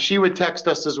great one. She would text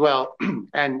us as well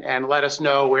and let us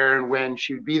know where and when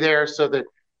she would be there so that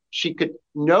she could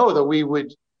know that we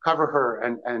would cover her.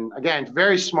 And again,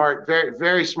 very smart, very,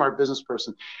 very smart business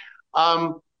person.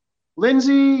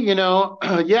 Lindsay,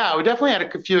 yeah, we definitely had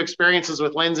a few experiences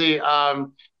with Lindsay.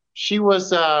 She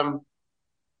was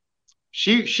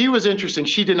she was interesting.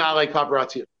 She did not like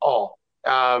paparazzi at all.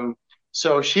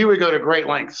 So she would go to great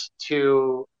lengths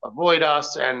to avoid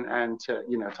us and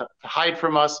to hide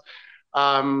from us.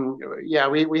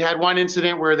 We had one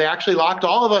incident where they actually locked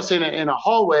all of us in a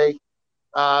hallway,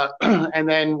 and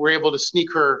then were able to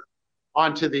sneak her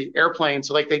onto the airplane.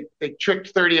 So like they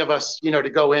tricked 30 of us, to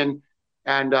go in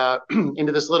and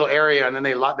into this little area, and then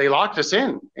they locked us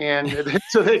in, and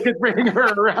so they could bring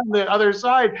her around the other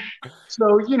side.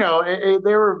 So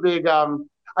they were big.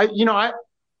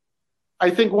 I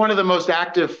think one of the most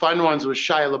active, fun ones was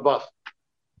Shia LaBeouf,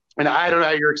 and I don't know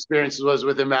how your experience was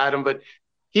with him, Adam, but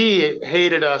he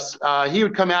hated us. He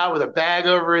would come out with a bag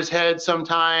over his head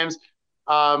sometimes.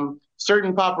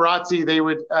 Certain paparazzi,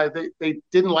 they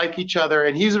didn't like each other,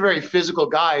 and he's a very physical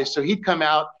guy, so he'd come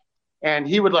out and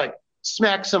he would like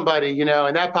smack somebody,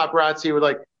 and that paparazzi would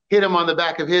like hit him on the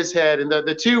back of his head, and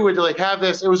the two would like have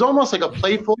this. It was almost like a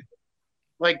playful,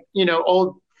 like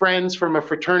old friends from a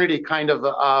fraternity kind of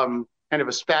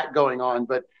a spat going on.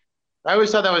 But I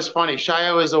always thought that was funny.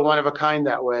 Shia was a one of a kind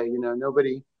that way.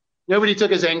 Nobody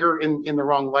took his anger in the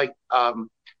wrong light.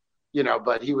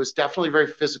 But he was definitely very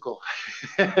physical.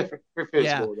 Very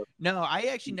physical. Yeah. No, I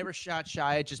actually never shot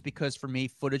Shia just because for me,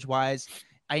 footage wise,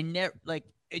 I never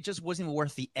it just wasn't even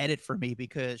worth the edit for me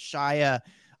because Shia,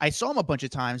 I saw him a bunch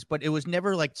of times, but it was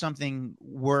never like something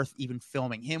worth even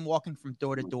filming. Him walking from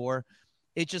door to door,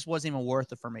 it just wasn't even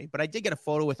worth it for me. But I did get a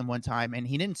photo with him one time, and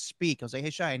he didn't speak. I was like, "Hey,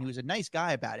 Shy," and he was a nice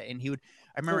guy about it. And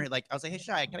I remember like I was like, "Hey,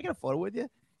 Shy, can I get a photo with you?"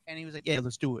 And he was like, "Yeah,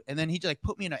 let's do it." And then he just like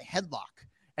put me in a headlock,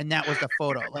 and that was the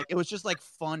photo. Like it was just like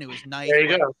fun. It was nice. There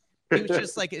you go. He was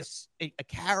just like a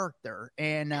character,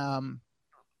 and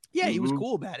yeah, he was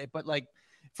cool about it. But like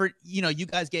for you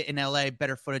guys get in LA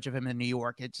better footage of him in New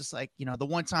York. It's just like the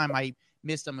one time I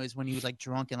missed him was when he was like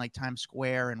drunk in like Times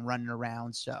Square and running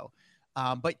around. So,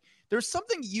 but there's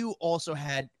something you also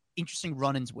had interesting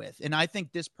run-ins with, and I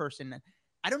think this person.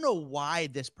 I don't know why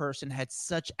this person had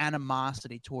such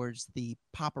animosity towards the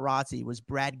paparazzi. Was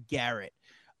Brad Garrett?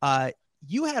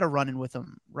 You had a run-in with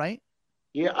him, right?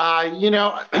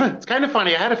 Yeah, it's kind of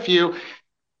funny. I had a few.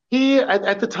 He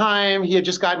at the time he had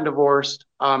just gotten divorced,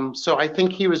 so I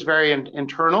think he was very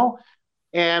internal,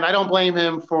 and I don't blame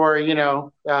him for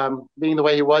being the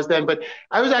way he was then. But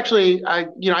I was actually,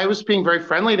 I was being very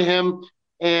friendly to him,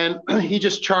 and he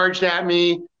just charged at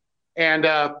me and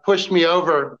pushed me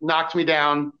over, knocked me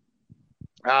down,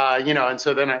 and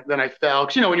so then I fell.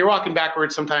 'Cause, when you're walking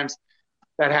backwards, sometimes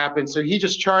that happens. So he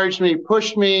just charged me,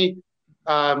 pushed me,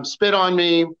 spit on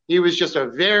me. He was just a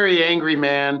very angry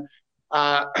man.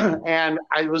 And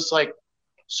I was like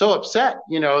so upset,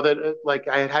 that like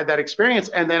I had that experience.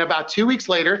 And then about 2 weeks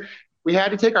later, we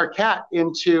had to take our cat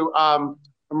into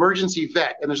emergency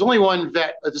vet. And there's only one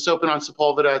vet that's open on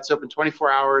Sepulveda. It's open 24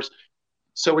 hours.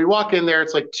 So we walk in there,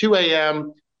 it's like 2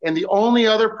 a.m. And the only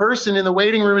other person in the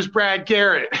waiting room is Brad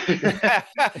Garrett.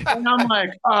 And I'm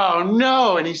like, oh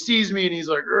no. And he sees me and he's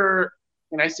like,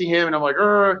 and I see him and I'm like,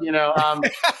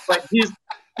 like he's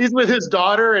with his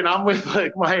daughter and I'm with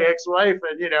like my ex-wife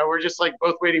and, we're just like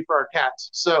both waiting for our cats.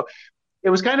 So it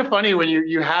was kind of funny when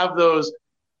you have those,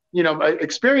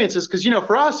 experiences. Cause,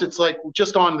 for us, it's like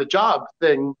just on the job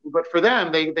thing, but for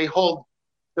them, they hold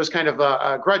those kind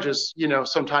of grudges,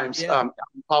 sometimes in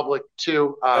public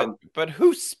too. But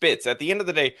who spits at the end of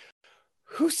the day?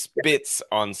 Who spits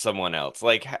on someone else?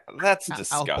 Like that's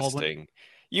disgusting.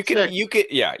 You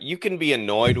can be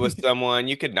annoyed with someone.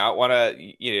 You could not want to,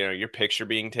 your picture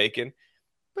being taken,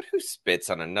 but who spits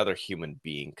on another human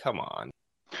being? Come on.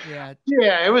 Yeah.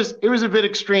 Yeah, it was a bit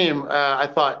extreme. I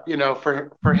thought,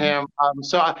 for him.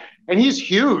 And he's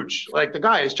huge. Like the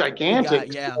guy is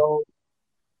gigantic. Yeah. So,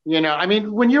 I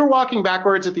mean, when you're walking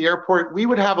backwards at the airport, we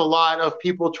would have a lot of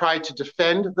people try to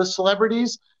defend the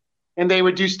celebrities, and they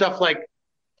would do stuff like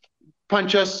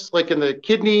punch us like in the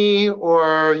kidney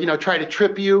or, try to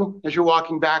trip you as you're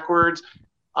walking backwards.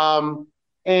 And,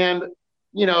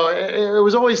 there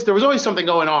was always something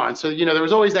going on. So, there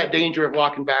was always that danger of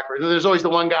walking backwards. There's always the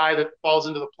one guy that falls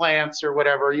into the plants or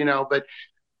whatever, but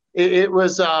it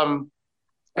was, and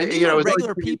these are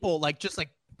regular people, like just like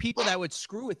people that would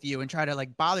screw with you and try to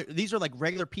like bother. These are like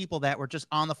regular people that were just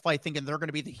on the flight thinking they're going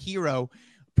to be the hero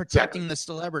protecting the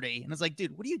celebrity. And it's like,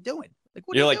 dude, what are you doing? Like,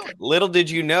 what You're are you like, doing? Little did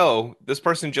you know, this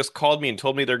person just called me and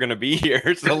told me they're going to be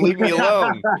here. So leave me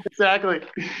alone. Exactly.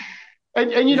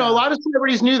 And a lot of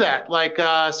celebrities knew that, like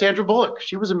Sandra Bullock.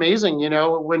 She was amazing.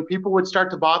 When people would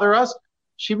start to bother us,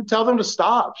 she would tell them to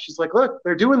stop. She's like, look,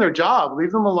 they're doing their job.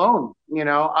 Leave them alone,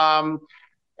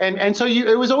 And so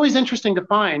it was always interesting to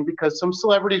find because some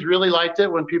celebrities really liked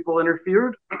it when people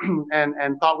interfered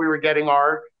and thought we were getting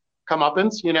our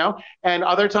comeuppance, and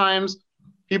other times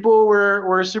people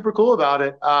were super cool about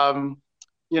it.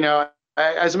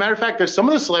 As a matter of fact, there's some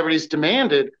of the celebrities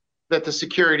demanded that the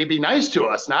security be nice to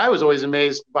us. And I was always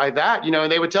amazed by that,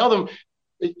 and they would tell them,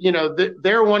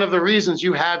 they're one of the reasons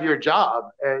you have your job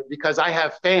because I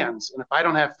have fans. And if I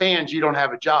don't have fans, you don't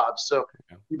have a job. So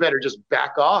you better just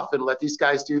back off and let these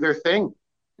guys do their thing.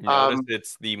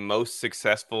 It's the most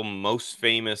successful, most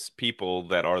famous people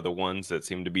that are the ones that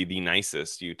seem to be the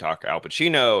nicest. You talk Al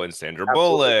Pacino and Sandra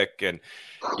Bullock and,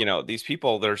 these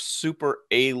people, they're super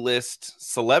A-list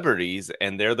celebrities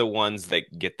and they're the ones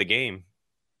that get the game.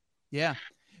 Yeah.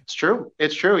 It's true.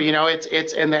 It's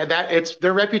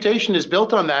their reputation is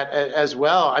built on that as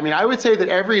well. I mean, I would say that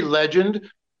every legend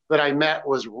that I met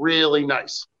was really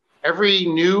nice. Every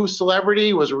new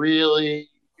celebrity was really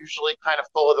usually kind of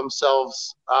full of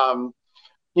themselves. And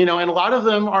a lot of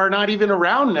them are not even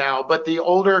around now, but the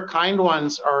older kind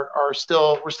ones we're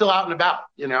still out and about,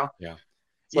 Yeah.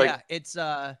 It's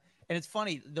and it's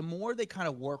funny, the more they kind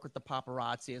of work with the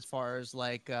paparazzi as far as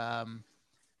like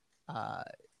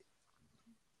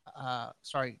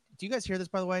sorry, do you guys hear this,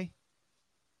 by the way?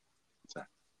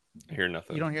 I hear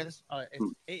nothing. You don't hear this?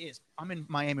 It is. I'm in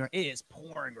Miami. It is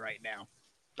pouring right now.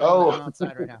 I'm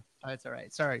outside right now. Oh, it's all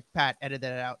right. Sorry, Pat, edit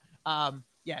that out.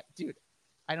 Yeah, dude,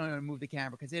 I don't even move the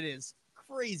camera because it is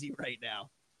crazy right now.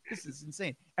 This is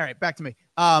insane. All right, back to me.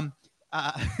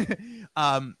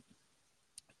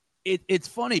 It's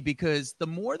funny because the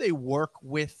more they work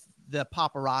with the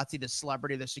paparazzi, the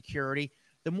celebrity, the security,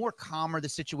 the more calmer the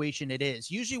situation it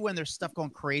is. Usually when there's stuff going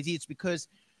crazy, it's because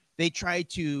they try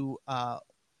to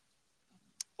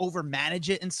overmanage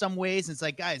it in some ways. It's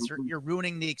like, guys, you're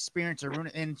ruining the experience,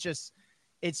 and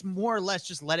it's more or less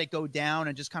just let it go down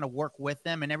and just kind of work with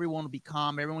them, and everyone will be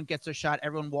calm. Everyone gets their shot.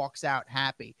 Everyone walks out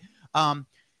happy.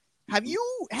 Have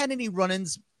you had any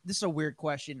run-ins? This is a weird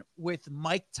question, with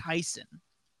Mike Tyson.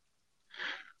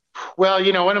 Well,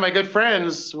 one of my good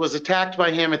friends was attacked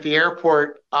by him at the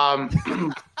airport. And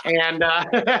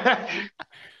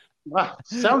wow,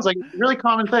 sounds like a really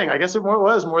common thing. I guess it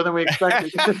was more than we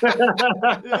expected.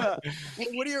 Yeah.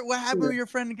 What happened with your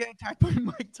friend getting attacked by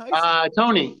Mike Tyson?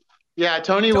 Tony. Yeah,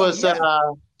 Tony was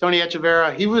Tony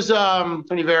Echeverria. He was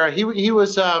Tony Vera. He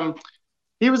was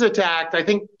attacked. I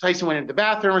think Tyson went into the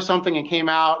bathroom or something and came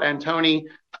out, and Tony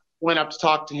went up to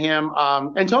talk to him.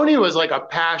 And Tony was like a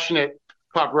passionate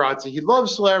paparazzi. He loved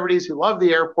celebrities. He loved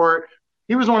the airport.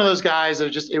 He was one of those guys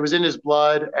that it was in his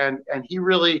blood, and he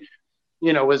really,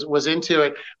 was into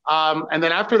it. And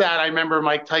then after that, I remember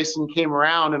Mike Tyson came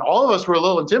around, and all of us were a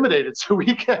little intimidated. So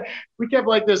we kept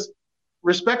like this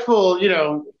respectful,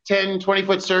 10,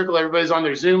 20-foot circle. Everybody's on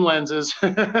their Zoom lenses.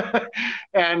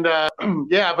 And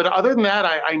but other than that,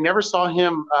 I never saw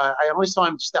him. I only saw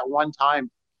him just that one time.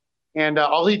 And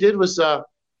all he did was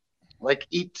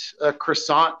eat a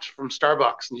croissant from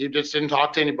Starbucks, and he just didn't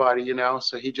talk to anybody,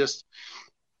 So he just,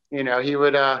 he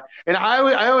would. And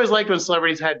I always liked when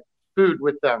celebrities had food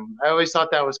with them. I always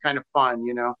thought that was kind of fun,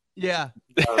 Yeah.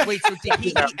 Wait, so did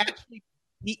he actually?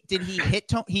 Did he hit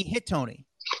Tony? He hit Tony.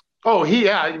 Oh,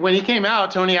 when he came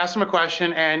out, Tony asked him a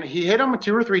question, and he hit him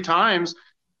 2 or 3 times.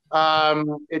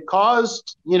 It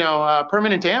caused,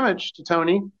 permanent damage to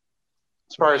Tony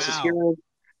as far as his hearing,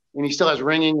 and he still has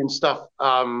ringing and stuff.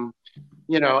 And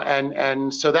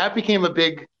so that became a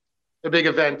big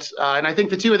event. And I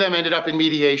think the two of them ended up in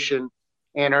mediation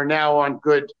and are now on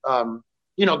good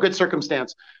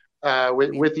circumstance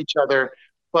with each other.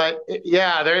 But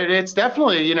it's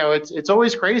definitely, it's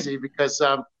always crazy because,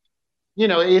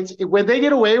 it's when they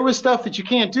get away with stuff that you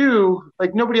can't do,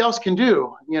 like nobody else can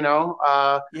do,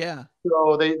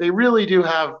 So they really do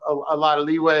have a lot of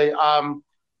leeway.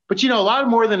 But, a lot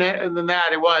more than that,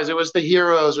 it was the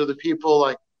heroes or the people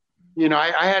like,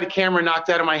 I had a camera knocked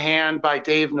out of my hand by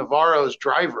Dave Navarro's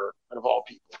driver, out of all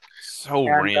people. So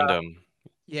random.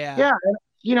 Yeah.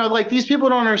 Like these people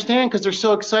don't understand because they're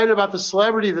so excited about the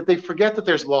celebrity that they forget that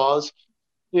there's laws,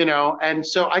 And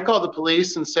so I called the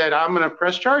police and said, I'm going to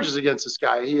press charges against this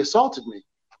guy. He assaulted me.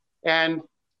 And,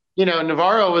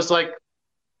 Navarro was like,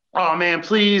 oh, man,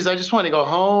 please, I just want to go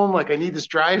home. Like, I need this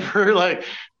driver. Like,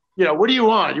 what do you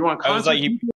want? You want I was like,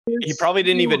 he probably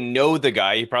didn't even know the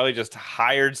guy. He probably just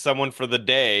hired someone for the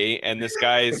day, and this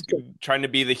guy's trying to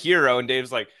be the hero. And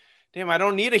Dave's like, damn, I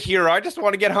don't need a hero. I just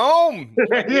want to get home.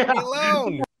 Leave me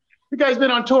alone. The guy's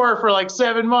been on tour for like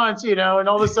 7 months, and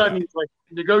all of a sudden he's like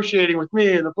negotiating with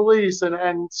me and the police.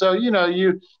 And so,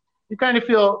 you kind of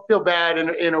feel bad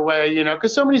in a way,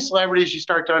 because so many celebrities you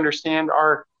start to understand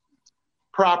are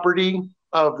property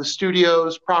of the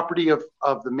studios, property of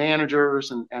the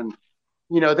managers, and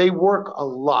they work a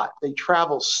lot. They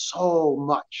travel so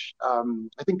much.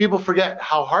 I think people forget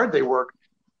how hard they work,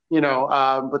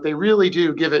 but they really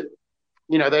do give it,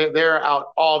 they're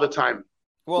out all the time.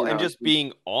 Well, and just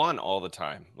being on all the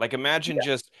time. Like imagine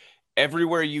just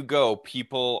everywhere you go,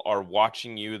 people are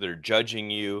watching you, they're judging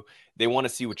you, they want to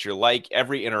see what you're like.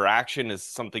 Every interaction is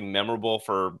something memorable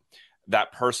for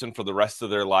that person for the rest of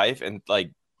their life. And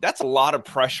like, that's a lot of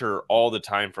pressure all the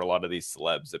time for a lot of these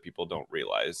celebs that people don't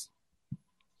realize.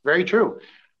 Very true.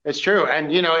 It's true.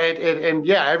 And,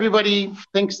 everybody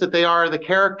thinks that they are the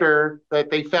character that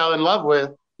they fell in love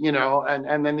with,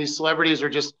 and then these celebrities are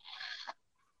just,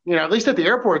 at least at the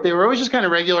airport, they were always just kind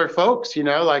of regular folks,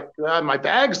 like my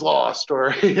bag's lost or,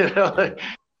 like,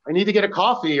 I need to get a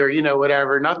coffee or,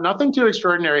 whatever. Nothing too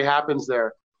extraordinary happens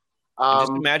there.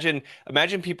 Just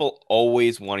imagine people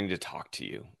always wanting to talk to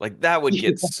you. Like that would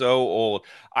get so old.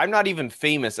 I'm not even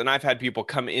famous, and I've had people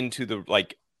come into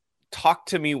talk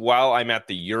to me while I'm at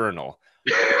the urinal.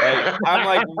 Like, I'm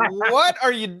like, what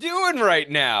are you doing right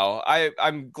now?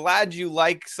 I'm glad you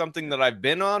like something that I've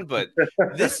been on, but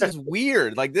this is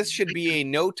weird. Like this should be a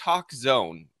no talk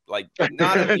zone. Like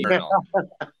not at the urinal.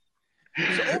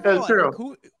 So overall, that's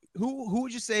true. Who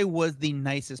would you say was the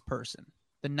nicest person,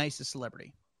 the nicest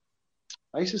celebrity?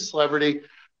 Nicest celebrity.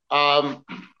 I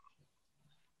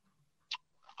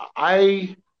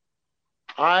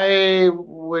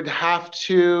would have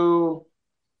to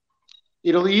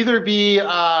It'll either be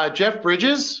Jeff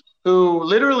Bridges, who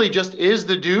literally just is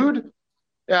the dude.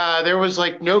 There was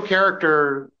like no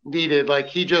character needed. Like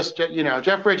he just,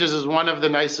 Jeff Bridges is one of the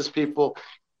nicest people.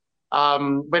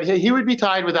 But he would be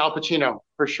tied with Al Pacino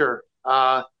for sure.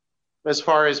 As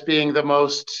far as being the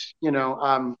most,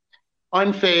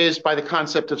 unfazed by the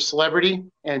concept of celebrity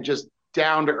and just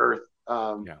down to earth.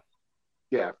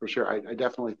 Yeah, for sure. I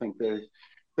definitely think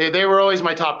they were always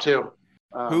my top two.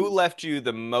 Who left you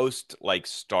the most like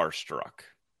starstruck?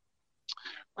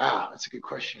 Wow, that's a good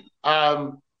question.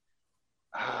 Oh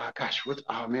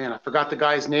man, I forgot the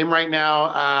guy's name right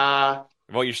now.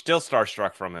 Well, you're still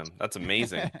starstruck from him. That's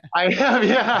amazing. I am,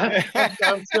 yeah.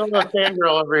 I'm still a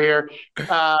fangirl over here.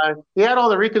 He had all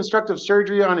the reconstructive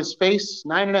surgery on his face,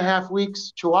 9.5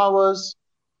 weeks, chihuahuas.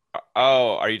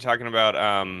 Oh, are you talking about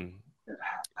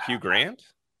Hugh Grant?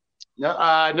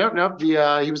 No.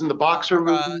 He was in the Boxer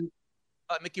movie.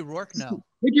 Mickey Rourke? No.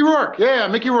 Mickey Rourke. Yeah,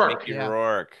 Mickey Rourke.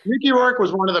 Mickey Rourke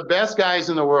was one of the best guys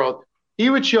in the world. He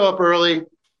would show up early.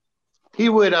 He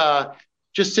would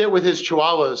just sit with his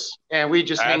chihuahuas, and we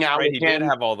just hang out. Right. He did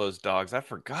have all those dogs. I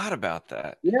forgot about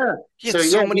that. Yeah. He had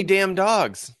so many damn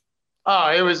dogs.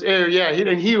 He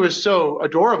was so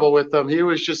adorable with them. He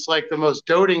was just like the most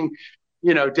doting,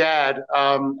 dad.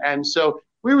 And so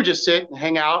we would just sit and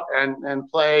hang out and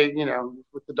play,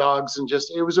 with the dogs, and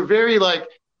just, it was a very like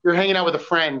you're hanging out with a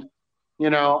friend,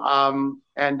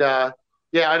 and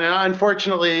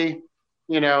unfortunately,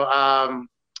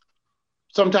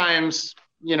 sometimes,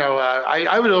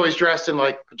 I was always dressed in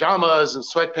like pajamas and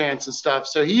sweatpants and stuff.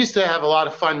 So he used to have a lot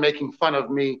of fun making fun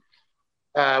of me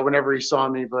whenever he saw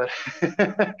me, but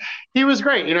he was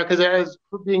great, because as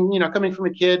being, coming from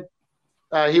a kid,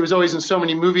 he was always in so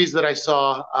many movies that I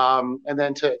saw. And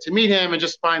then to meet him and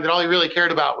just find that all he really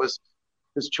cared about was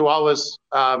his chihuahuas.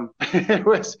 It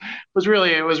was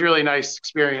really nice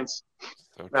experience.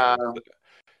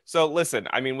 So listen,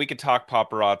 I mean, we could talk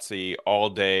paparazzi all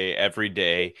day, every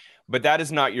day, but that is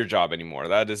not your job anymore.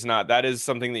 That is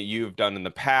something that you've done in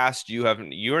the past.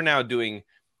 You're now doing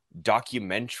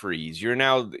documentaries.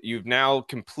 You've now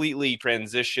completely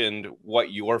transitioned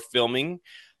what you're filming.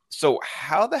 So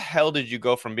how the hell did you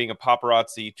go from being a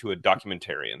paparazzi to a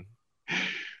documentarian?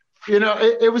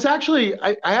 It was actually,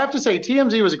 I have to say,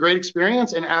 TMZ was a great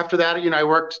experience. And after that, I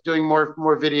worked doing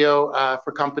more video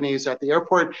for companies at the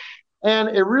airport. And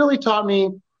it really taught me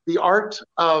the art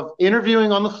of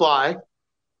interviewing on the fly,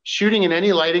 shooting in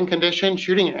any lighting condition,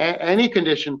 shooting in any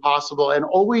condition possible, and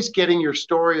always getting your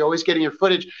story, always getting your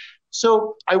footage.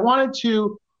 So I wanted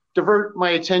to divert my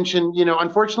attention.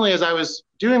 Unfortunately, as I was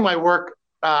doing my work,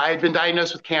 I had been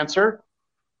diagnosed with cancer,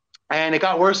 and it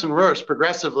got worse and worse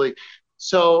progressively.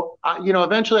 So,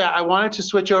 eventually I wanted to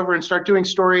switch over and start doing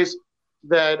stories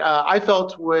that I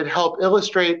felt would help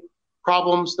illustrate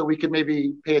problems that we could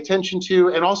maybe pay attention to,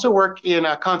 and also work in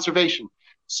conservation.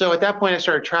 So at that point I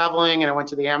started traveling, and I went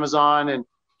to the Amazon, and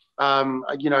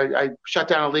I shut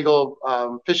down illegal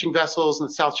fishing vessels in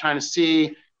the South China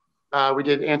Sea. We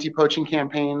did anti-poaching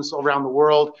campaigns around the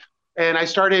world, and I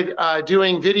started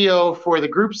doing video for the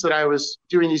groups that I was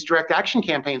doing these direct action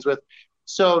campaigns with.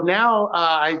 So now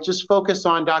I just focus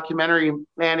on documentary,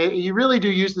 and you really do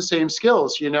use the same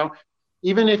skills.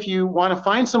 Even if you want to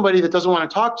find somebody that doesn't want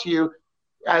to talk to you,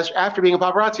 after being a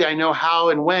paparazzi, I know how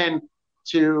and when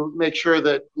to make sure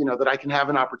that, that I can have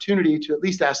an opportunity to at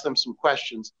least ask them some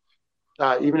questions,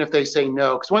 even if they say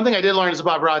no. Because one thing I did learn as a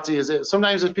paparazzi is that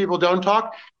sometimes if people don't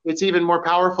talk, it's even more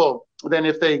powerful than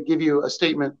if they give you a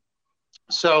statement.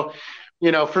 So,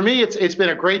 for me, it's been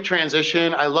a great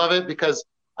transition. I love it because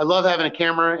I love having a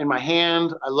camera in my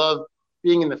hand. I love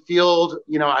being in the field.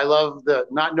 I love the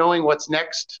not knowing what's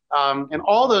next. And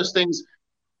all those things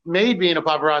made being a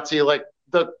paparazzi like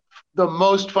the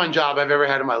most fun job I've ever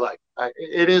had in my life.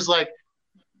 It is like,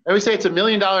 I always say it's $1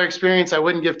 million experience I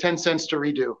wouldn't give 10 cents to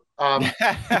redo.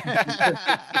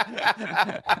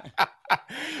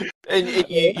 And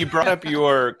you brought up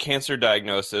your cancer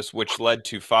diagnosis, which led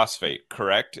to Phosphate,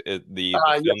 correct? The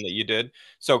film that you did.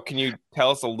 So can you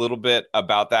tell us a little bit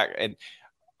about that? And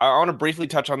I want to briefly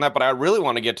touch on that, but I really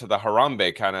want to get to the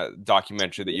Harambe kind of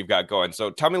documentary that you've got going.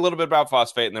 So tell me a little bit about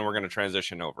Phosphate, and then we're going to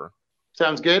transition over.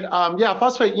 Sounds good.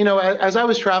 Phosphate, as I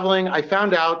was traveling, I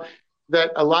found out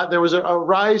that there was a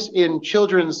rise in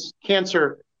children's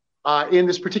cancer in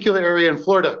this particular area in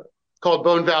Florida called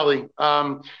Bone Valley,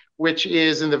 which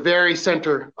is in the very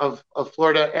center of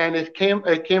Florida. And it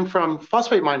came from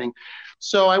phosphate mining.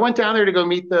 So I went down there to go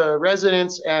meet the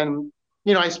residents, and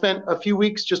I spent a few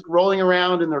weeks just rolling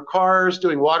around in their cars,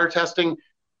 doing water testing,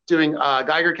 doing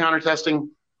Geiger counter testing,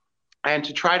 and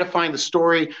to try to find the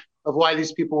story of why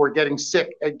these people were getting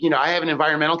sick. I have an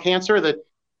environmental cancer that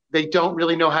they don't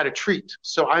really know how to treat.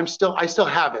 So I still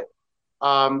have it.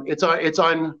 It's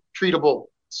untreatable,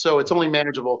 so it's only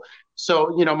manageable. So,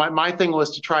 my thing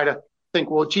was to try to think,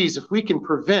 well, geez, if we can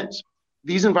prevent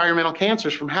these environmental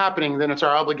cancers from happening, then it's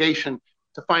our obligation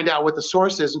to find out what the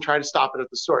source is and try to stop it at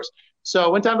the source. So I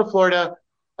went down to Florida.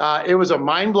 It was a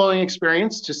mind-blowing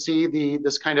experience to see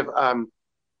this kind of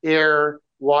air,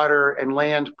 water, and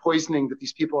land poisoning that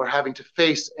these people are having to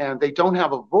face, and they don't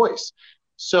have a voice.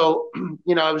 So,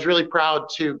 I was really proud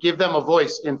to give them a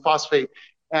voice in Phosphate.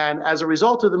 And as a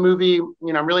result of the movie,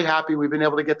 I'm really happy we've been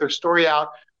able to get their story out.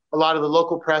 A lot of the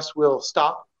local press will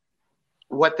stop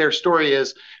what their story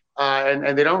is,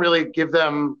 and they don't really give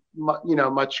them,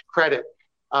 much credit.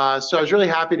 So I was really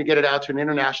happy to get it out to an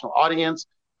international audience,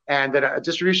 and that a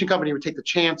distribution company would take the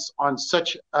chance on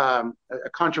such a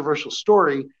controversial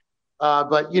story.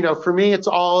 But, for me, it's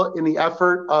all in the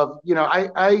effort of,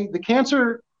 the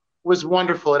cancer was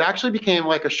wonderful. It actually became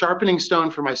like a sharpening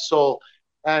stone for my soul.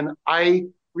 And I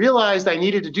realized I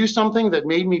needed to do something that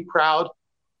made me proud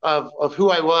of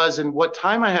who I was and what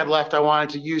time I had left I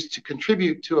wanted to use to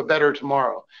contribute to a better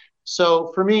tomorrow.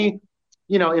 So for me,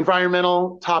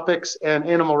 environmental topics and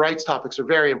animal rights topics are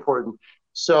very important.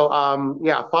 So,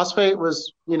 Phosphate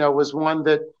was one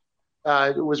that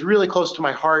was really close to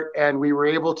my heart, and we were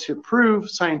able to prove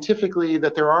scientifically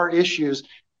that there are issues,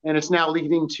 and it's now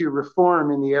leading to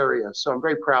reform in the area. So I'm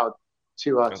very proud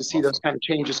to see those kind of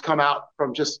changes come out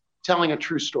from just telling a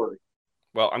true story.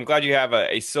 Well, I'm glad you have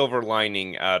a silver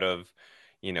lining out of,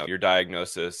 your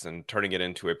diagnosis and turning it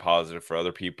into a positive for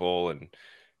other people. And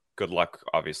good luck,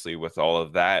 obviously, with all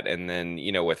of that. And then,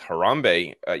 with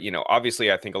Harambe,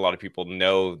 obviously, I think a lot of people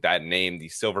know that name, the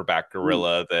silverback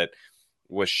gorilla that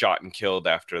was shot and killed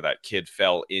after that kid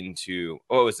fell into,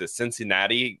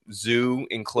 Cincinnati Zoo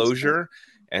enclosure,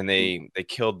 and they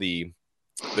killed the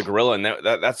gorilla, and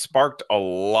that sparked a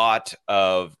lot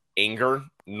of anger.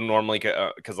 Normally,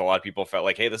 because a lot of people felt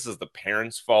like, hey, this is the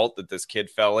parents' fault that this kid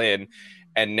fell in,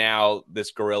 and now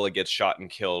this gorilla gets shot and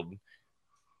killed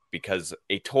because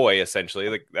a toy, essentially.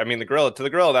 The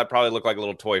gorilla, that probably looked like a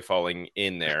little toy falling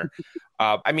in there.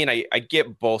 I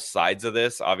get both sides of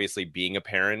this. Obviously, being a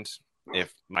parent,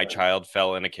 if my child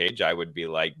fell in a cage, I would be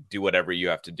like, do whatever you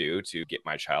have to do to get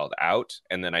my child out.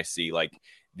 And then I see like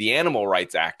the animal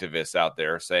rights activists out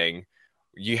there saying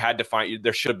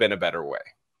there should have been a better way.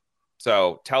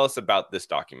 So tell us about this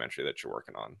documentary that you're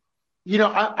working on.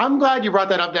 I'm glad you brought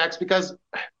that up, Dax, because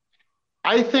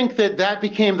I think that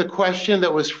became the question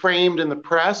that was framed in the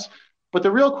press. But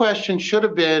the real question should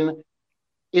have been,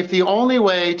 if the only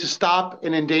way to stop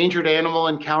an endangered animal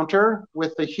encounter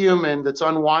with a human that's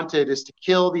unwanted is to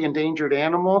kill the endangered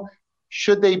animal,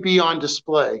 should they be on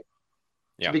display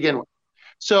to begin with?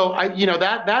 So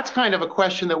that's kind of a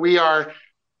question that we are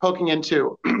poking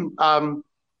into.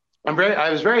 I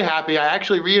was very happy. I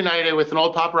actually reunited with an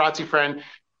old paparazzi friend,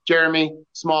 Jeremy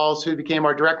Smalls, who became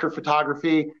our director of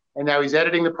photography, and now he's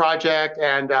editing the project,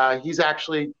 and he's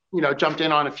actually, jumped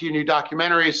in on a few new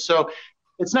documentaries. So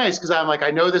it's nice because I'm like,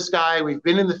 I know this guy. We've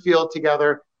been in the field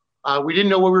together. We didn't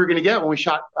know what we were going to get when we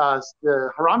shot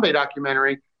the Harambe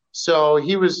documentary. So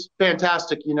he was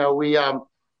fantastic.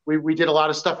 We did a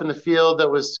lot of stuff in the field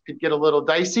that could get a little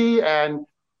dicey, and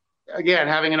again,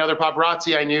 having another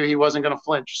paparazzi, I knew he wasn't going to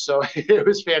flinch. So it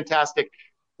was fantastic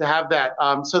to have that.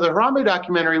 So the Harambe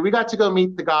documentary, we got to go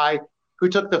meet the guy who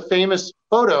took the famous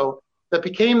photo that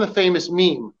became the famous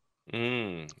meme.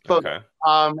 Okay.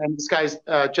 And this guy's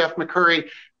Jeff McCurry.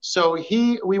 So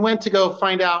we went to go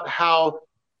find out how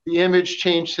the image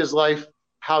changed his life,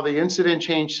 how the incident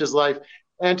changed his life,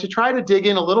 and to try to dig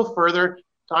in a little further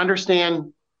to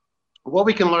understand what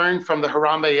we can learn from the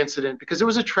Harambe incident, because it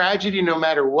was a tragedy no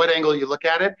matter what angle you look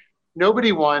at it.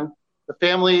 Nobody won. The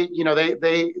family,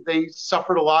 they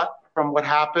suffered a lot from what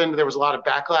happened. There was a lot of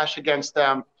backlash against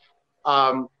them.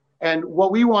 And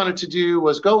what we wanted to do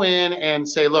was go in and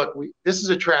say, look, this is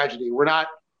a tragedy. We're not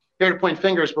here to point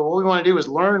fingers, but what we want to do is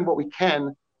learn what we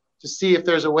can to see if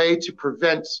there's a way to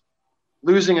prevent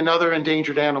losing another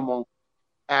endangered animal.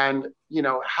 And,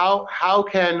 how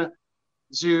can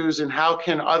zoos and how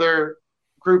can other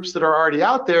groups that are already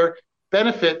out there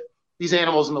benefit these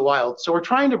animals in the wild? So we're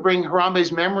trying to bring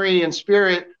Harambe's memory and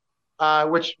spirit,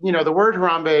 which, the word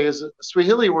Harambe is a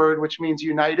Swahili word, which means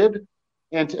united,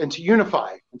 and to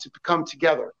unify and to come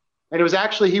together. And it was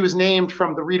actually, he was named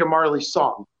from the Rita Marley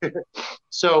song.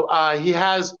 So he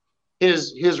has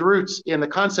his roots in the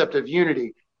concept of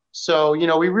unity. So,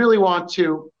 we really want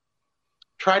to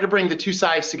try to bring the two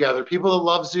sides together, people that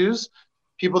love zoos,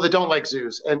 people that don't like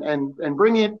zoos, and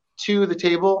bring it to the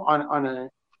table on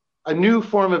a new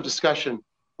form of discussion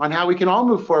on how we can all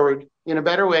move forward in a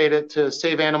better way to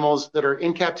save animals that are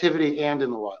in captivity and in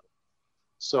the wild.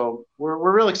 So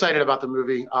we're real excited about the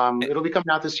movie. It'll be coming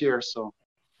out this year. So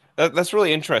That's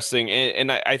really interesting,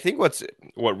 and I think what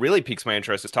really piques my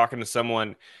interest is talking to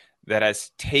someone that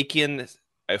has taken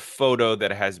a photo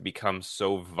that has become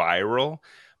so viral.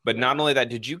 But not only that,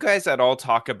 did you guys at all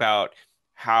talk about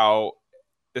how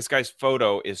this guy's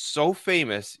photo is so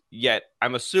famous, yet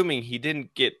I'm assuming he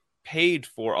didn't get paid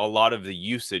for a lot of the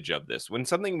usage of this? When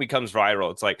something becomes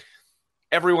viral, it's like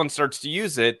everyone starts to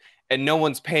use it and no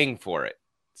one's paying for it.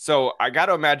 So I got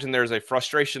to imagine there's a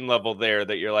frustration level there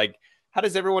that you're like, how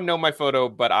does everyone know my photo,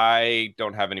 but I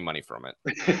don't have any money from it?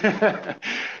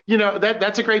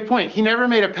 That's a great point. He never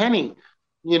made a penny,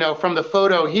 from the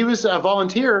photo. He was a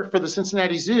volunteer for the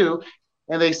Cincinnati Zoo,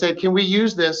 and they said, can we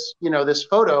use this, this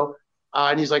photo?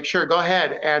 And he's like, sure, go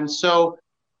ahead. And so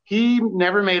he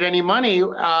never made any money,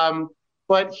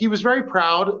 but he was very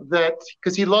proud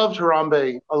because he loved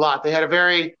Harambe a lot. They had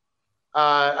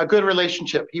a good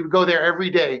relationship. He would go there every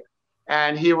day,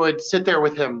 and he would sit there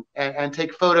with him and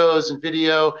take photos and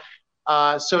video.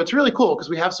 So it's really cool because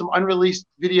we have some unreleased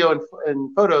video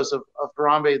and photos of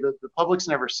Harambe that the public's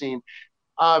never seen.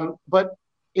 But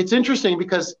it's interesting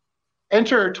because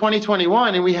enter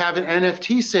 2021 and we have an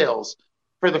NFT sales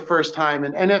for the first time.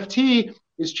 And NFT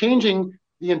is changing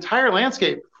the entire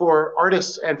landscape for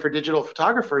artists and for digital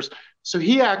photographers. So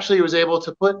he actually was able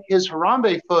to put his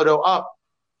Harambe photo up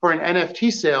for an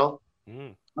NFT sale,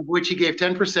 of which he gave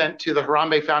 10% to the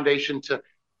Harambe Foundation to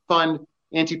fund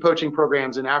anti-poaching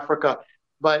programs in Africa.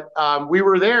 But we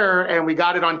were there and we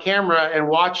got it on camera and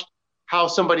watched how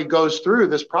somebody goes through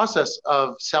this process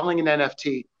of selling an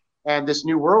NFT and this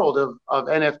new world of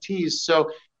NFTs.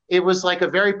 So it was like a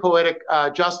very poetic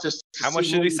justice. How much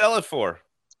did he sell it for?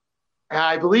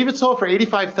 I believe it sold for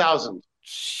 $85,000.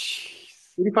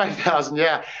 85,000,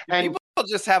 yeah. And people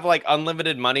just have like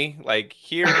unlimited money. Like,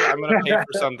 here, I'm going to pay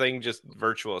for something just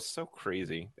virtual. It's so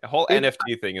crazy. The whole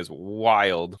NFT thing is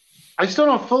wild. I still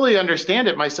don't fully understand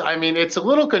it myself. I mean, it's a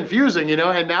little confusing,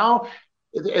 and now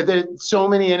there's so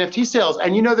many NFT sales.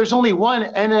 And, there's only one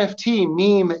NFT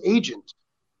meme agent.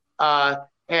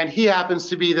 And he happens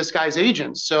to be this guy's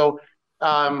agent. So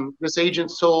this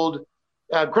agent sold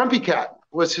Grumpy Cat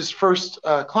was his first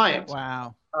client.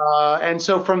 Wow. And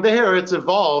so from there, it's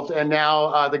evolved. And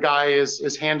now the guy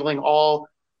is handling all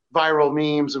viral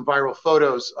memes and viral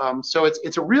photos. So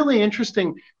it's a really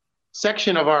interesting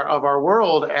section of our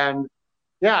world. And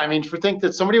yeah, I mean, think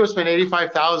that somebody would spend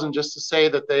 $85,000 just to say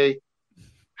that they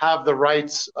have the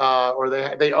rights or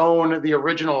they own the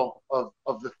original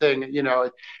of the thing.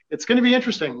 It's going to be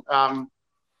interesting, to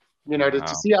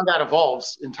see how that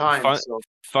evolves in time.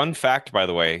 Fun fact, by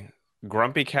the way,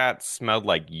 Grumpy Cat smelled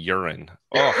like urine.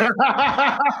 Oh,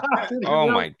 oh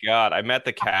my God. I met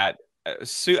the cat.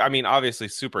 Obviously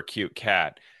super cute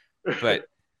cat, but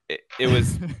it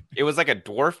was like a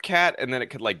dwarf cat, and then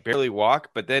it could like barely walk.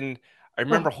 But then I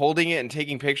remember holding it and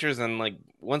taking pictures, and like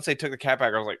once they took the cat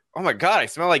back, I was like, oh my God, I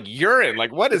smell like urine.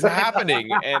 Like, what is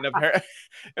happening? And apparently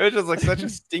it was just like such a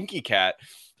stinky cat.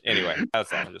 Anyway,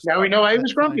 that's all. Now we know why he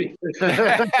was grumpy. So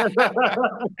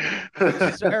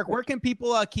Eric, where can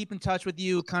people keep in touch with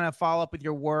you, kind of follow up with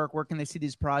your work? Where can they see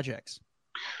these projects?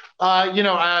 They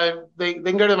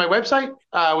can go to my website,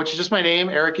 which is just my name,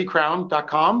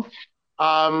 ericecrown.com.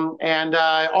 And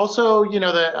also,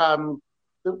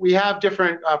 we have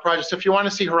different projects. So if you want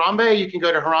to see Harambe, you can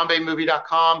go to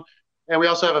harambemovie.com. And we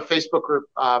also have a Facebook group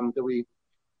that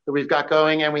we've got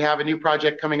going. And we have a new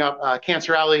project coming up,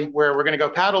 Cancer Alley, where we're going to go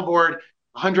paddleboard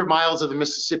 100 miles of the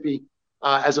Mississippi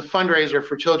as a fundraiser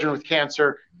for children with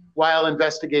cancer while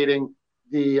investigating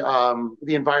the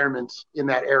environment in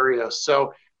that area.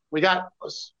 So we got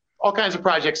all kinds of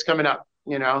projects coming up,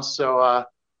 So,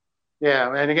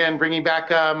 yeah. And again, bringing back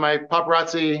my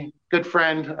paparazzi good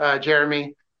friend,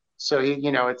 Jeremy. So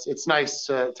it's nice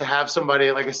to have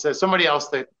somebody, like I said, somebody else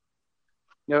that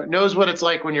knows what it's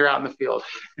like when you're out in the field.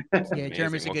 Yeah,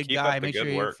 Jeremy's a good guy. Make sure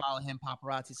you follow him,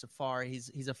 Paparazzi Safari.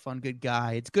 He's a fun, good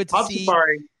guy. It's good to see.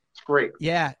 Safari. It's great.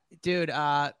 Yeah, dude.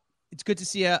 It's good to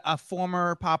see a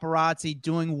former paparazzi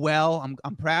doing well.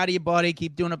 I'm proud of you, buddy.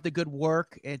 Keep doing up the good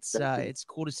work. It's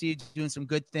cool to see you doing some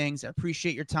good things. I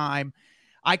appreciate your time.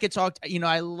 I could talk,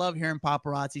 I love hearing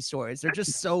paparazzi stories. They're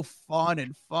just so fun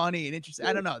and funny and interesting.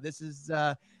 I don't know. This is,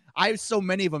 I have so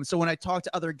many of them. So when I talk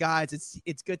to other guys,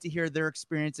 it's good to hear their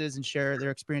experiences and share their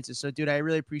experiences. So dude, I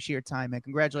really appreciate your time, man.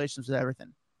 Congratulations with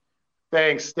everything.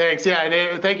 Thanks. Yeah.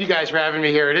 And thank you guys for having me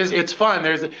here. It's fun.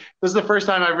 This is the first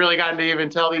time I've really gotten to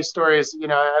even tell these stories.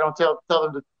 I don't tell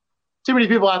them too many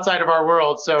people outside of our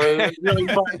world. So it was really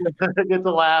fun to get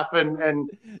to laugh and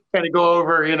kind of go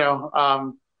over,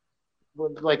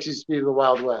 like used to be the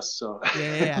Wild West. So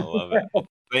Yeah. I love it.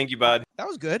 Thank you, bud. That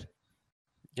was good.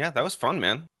 Yeah, that was fun,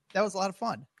 man. That was a lot of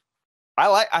fun.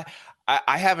 I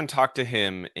haven't talked to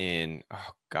him in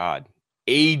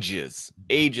ages.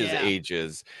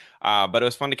 But it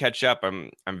was fun to catch up.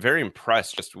 I'm very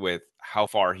impressed just with how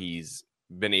far he's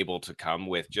been able to come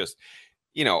with just,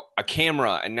 a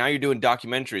camera, and now you're doing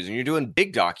documentaries, and you're doing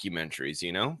big documentaries,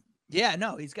 Yeah,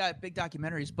 no, he's got big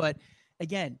documentaries, but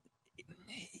again,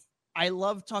 I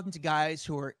love talking to guys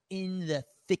who are in the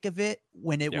thick of it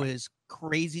when it was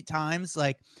crazy times.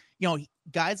 Like,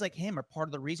 guys like him are part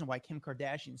of the reason why Kim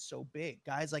Kardashian's so big.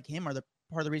 Guys like him are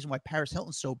part of the reason why Paris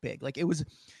Hilton's so big. Like, it was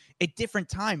a different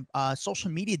time. Social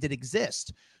media did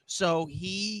exist. So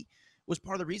he was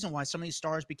part of the reason why some of these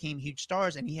stars became huge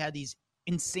stars, and he had these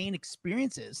insane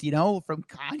experiences, from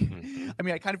Kanye. Mm-hmm. I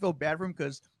mean, I kind of feel bad for him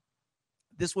because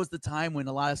this was the time when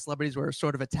a lot of celebrities were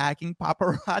sort of attacking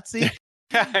paparazzi.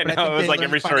 I know. It was like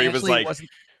every story was like,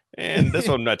 and this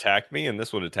one attacked me, and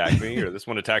this one attacked me, or this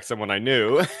one attacked someone I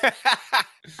knew.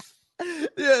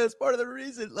 Yeah, that's part of the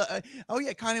reason. Oh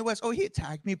yeah, Kanye West. Oh, he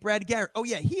attacked me. Brad Garrett. Oh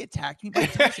yeah, he attacked me.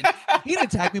 Mike Tyson. He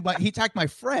didn't attack me, but he attacked my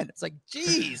friend. It's like,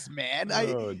 geez, man. I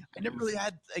never really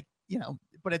had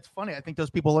but it's funny. I think those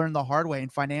people learn the hard way,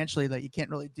 and financially that you can't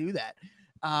really do that.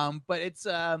 But it's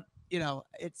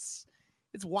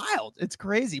it's wild. It's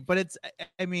crazy. But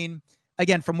I mean,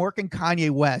 again, from working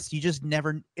Kanye West, you just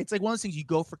never. It's like one of those things, you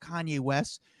go for Kanye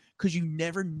West because you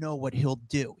never know what he'll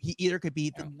do. He either could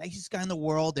be the nicest guy in the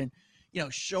world and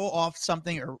show off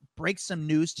something or break some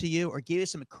news to you or give you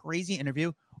some crazy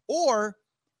interview, or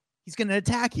he's going to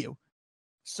attack you.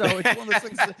 So it's one of those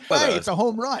things. Hey, it's a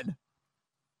home run.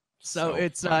 So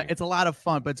it's a lot of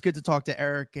fun, but it's good to talk to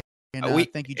Eric. And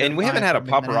thank you. And we haven't had a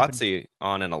paparazzi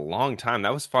on in a long time.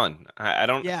 That was fun.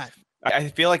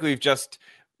 I feel like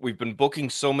we've been booking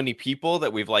so many people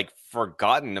that we've like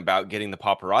forgotten about getting the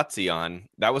paparazzi on.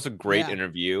 That was a great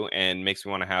interview and makes me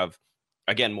want to have,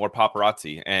 again, more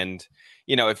paparazzi. And,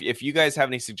 if you guys have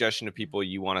any suggestion of people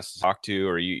you want us to talk to,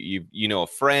 or you know a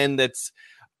friend that's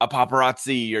a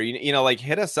paparazzi, or, like,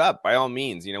 hit us up by all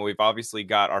means. We've obviously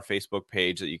got our Facebook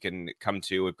page that you can come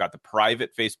to. We've got the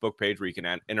private Facebook page where you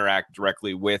can interact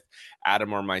directly with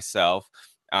Adam or myself.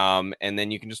 And then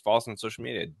you can just follow us on social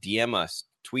media, DM us,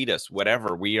 tweet us,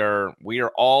 whatever. We are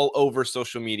all over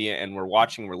social media, and we're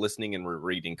watching, we're listening, and we're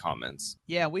reading comments.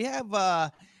 Yeah, we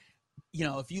have,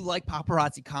 if you like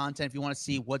paparazzi content, if you want to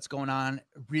see what's going on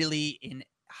really in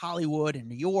Hollywood and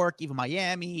New York, even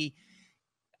Miami,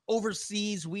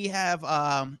 overseas, we have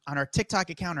on our TikTok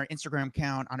account, our Instagram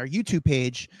account, on our YouTube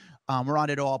page, we're on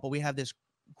it all, but we have this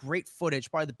great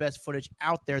footage, probably the best footage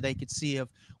out there they could see of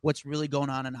what's really going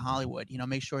on in Hollywood.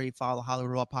 Make sure you follow the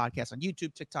Hollywood Raw podcast on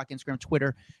YouTube, TikTok, Instagram,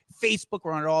 Twitter, Facebook.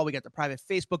 We're on it all. We got the private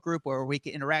Facebook group where we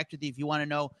can interact with you. If you want to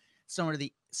know some of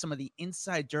the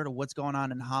inside dirt of what's going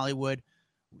on in Hollywood,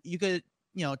 you could,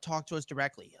 talk to us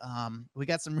directly. We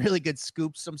got some really good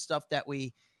scoops, some stuff that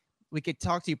we could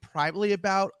talk to you privately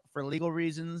about for legal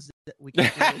reasons. That we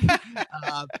can't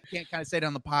kind of say it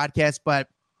on the podcast, but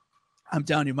I'm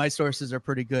telling you, my sources are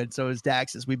pretty good. So is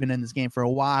Dax's. We've been in this game for a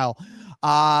while.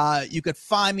 You could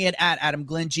find me at Adam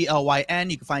Glynn, Glyn.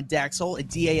 You can find Dax Holt at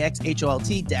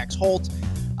DAXHOLT, Dax Holt.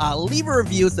 Leave a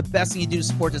review. It's the best thing you do to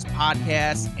support this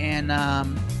podcast. And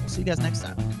we'll see you guys next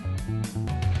time.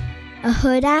 A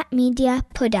Huda Media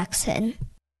Production.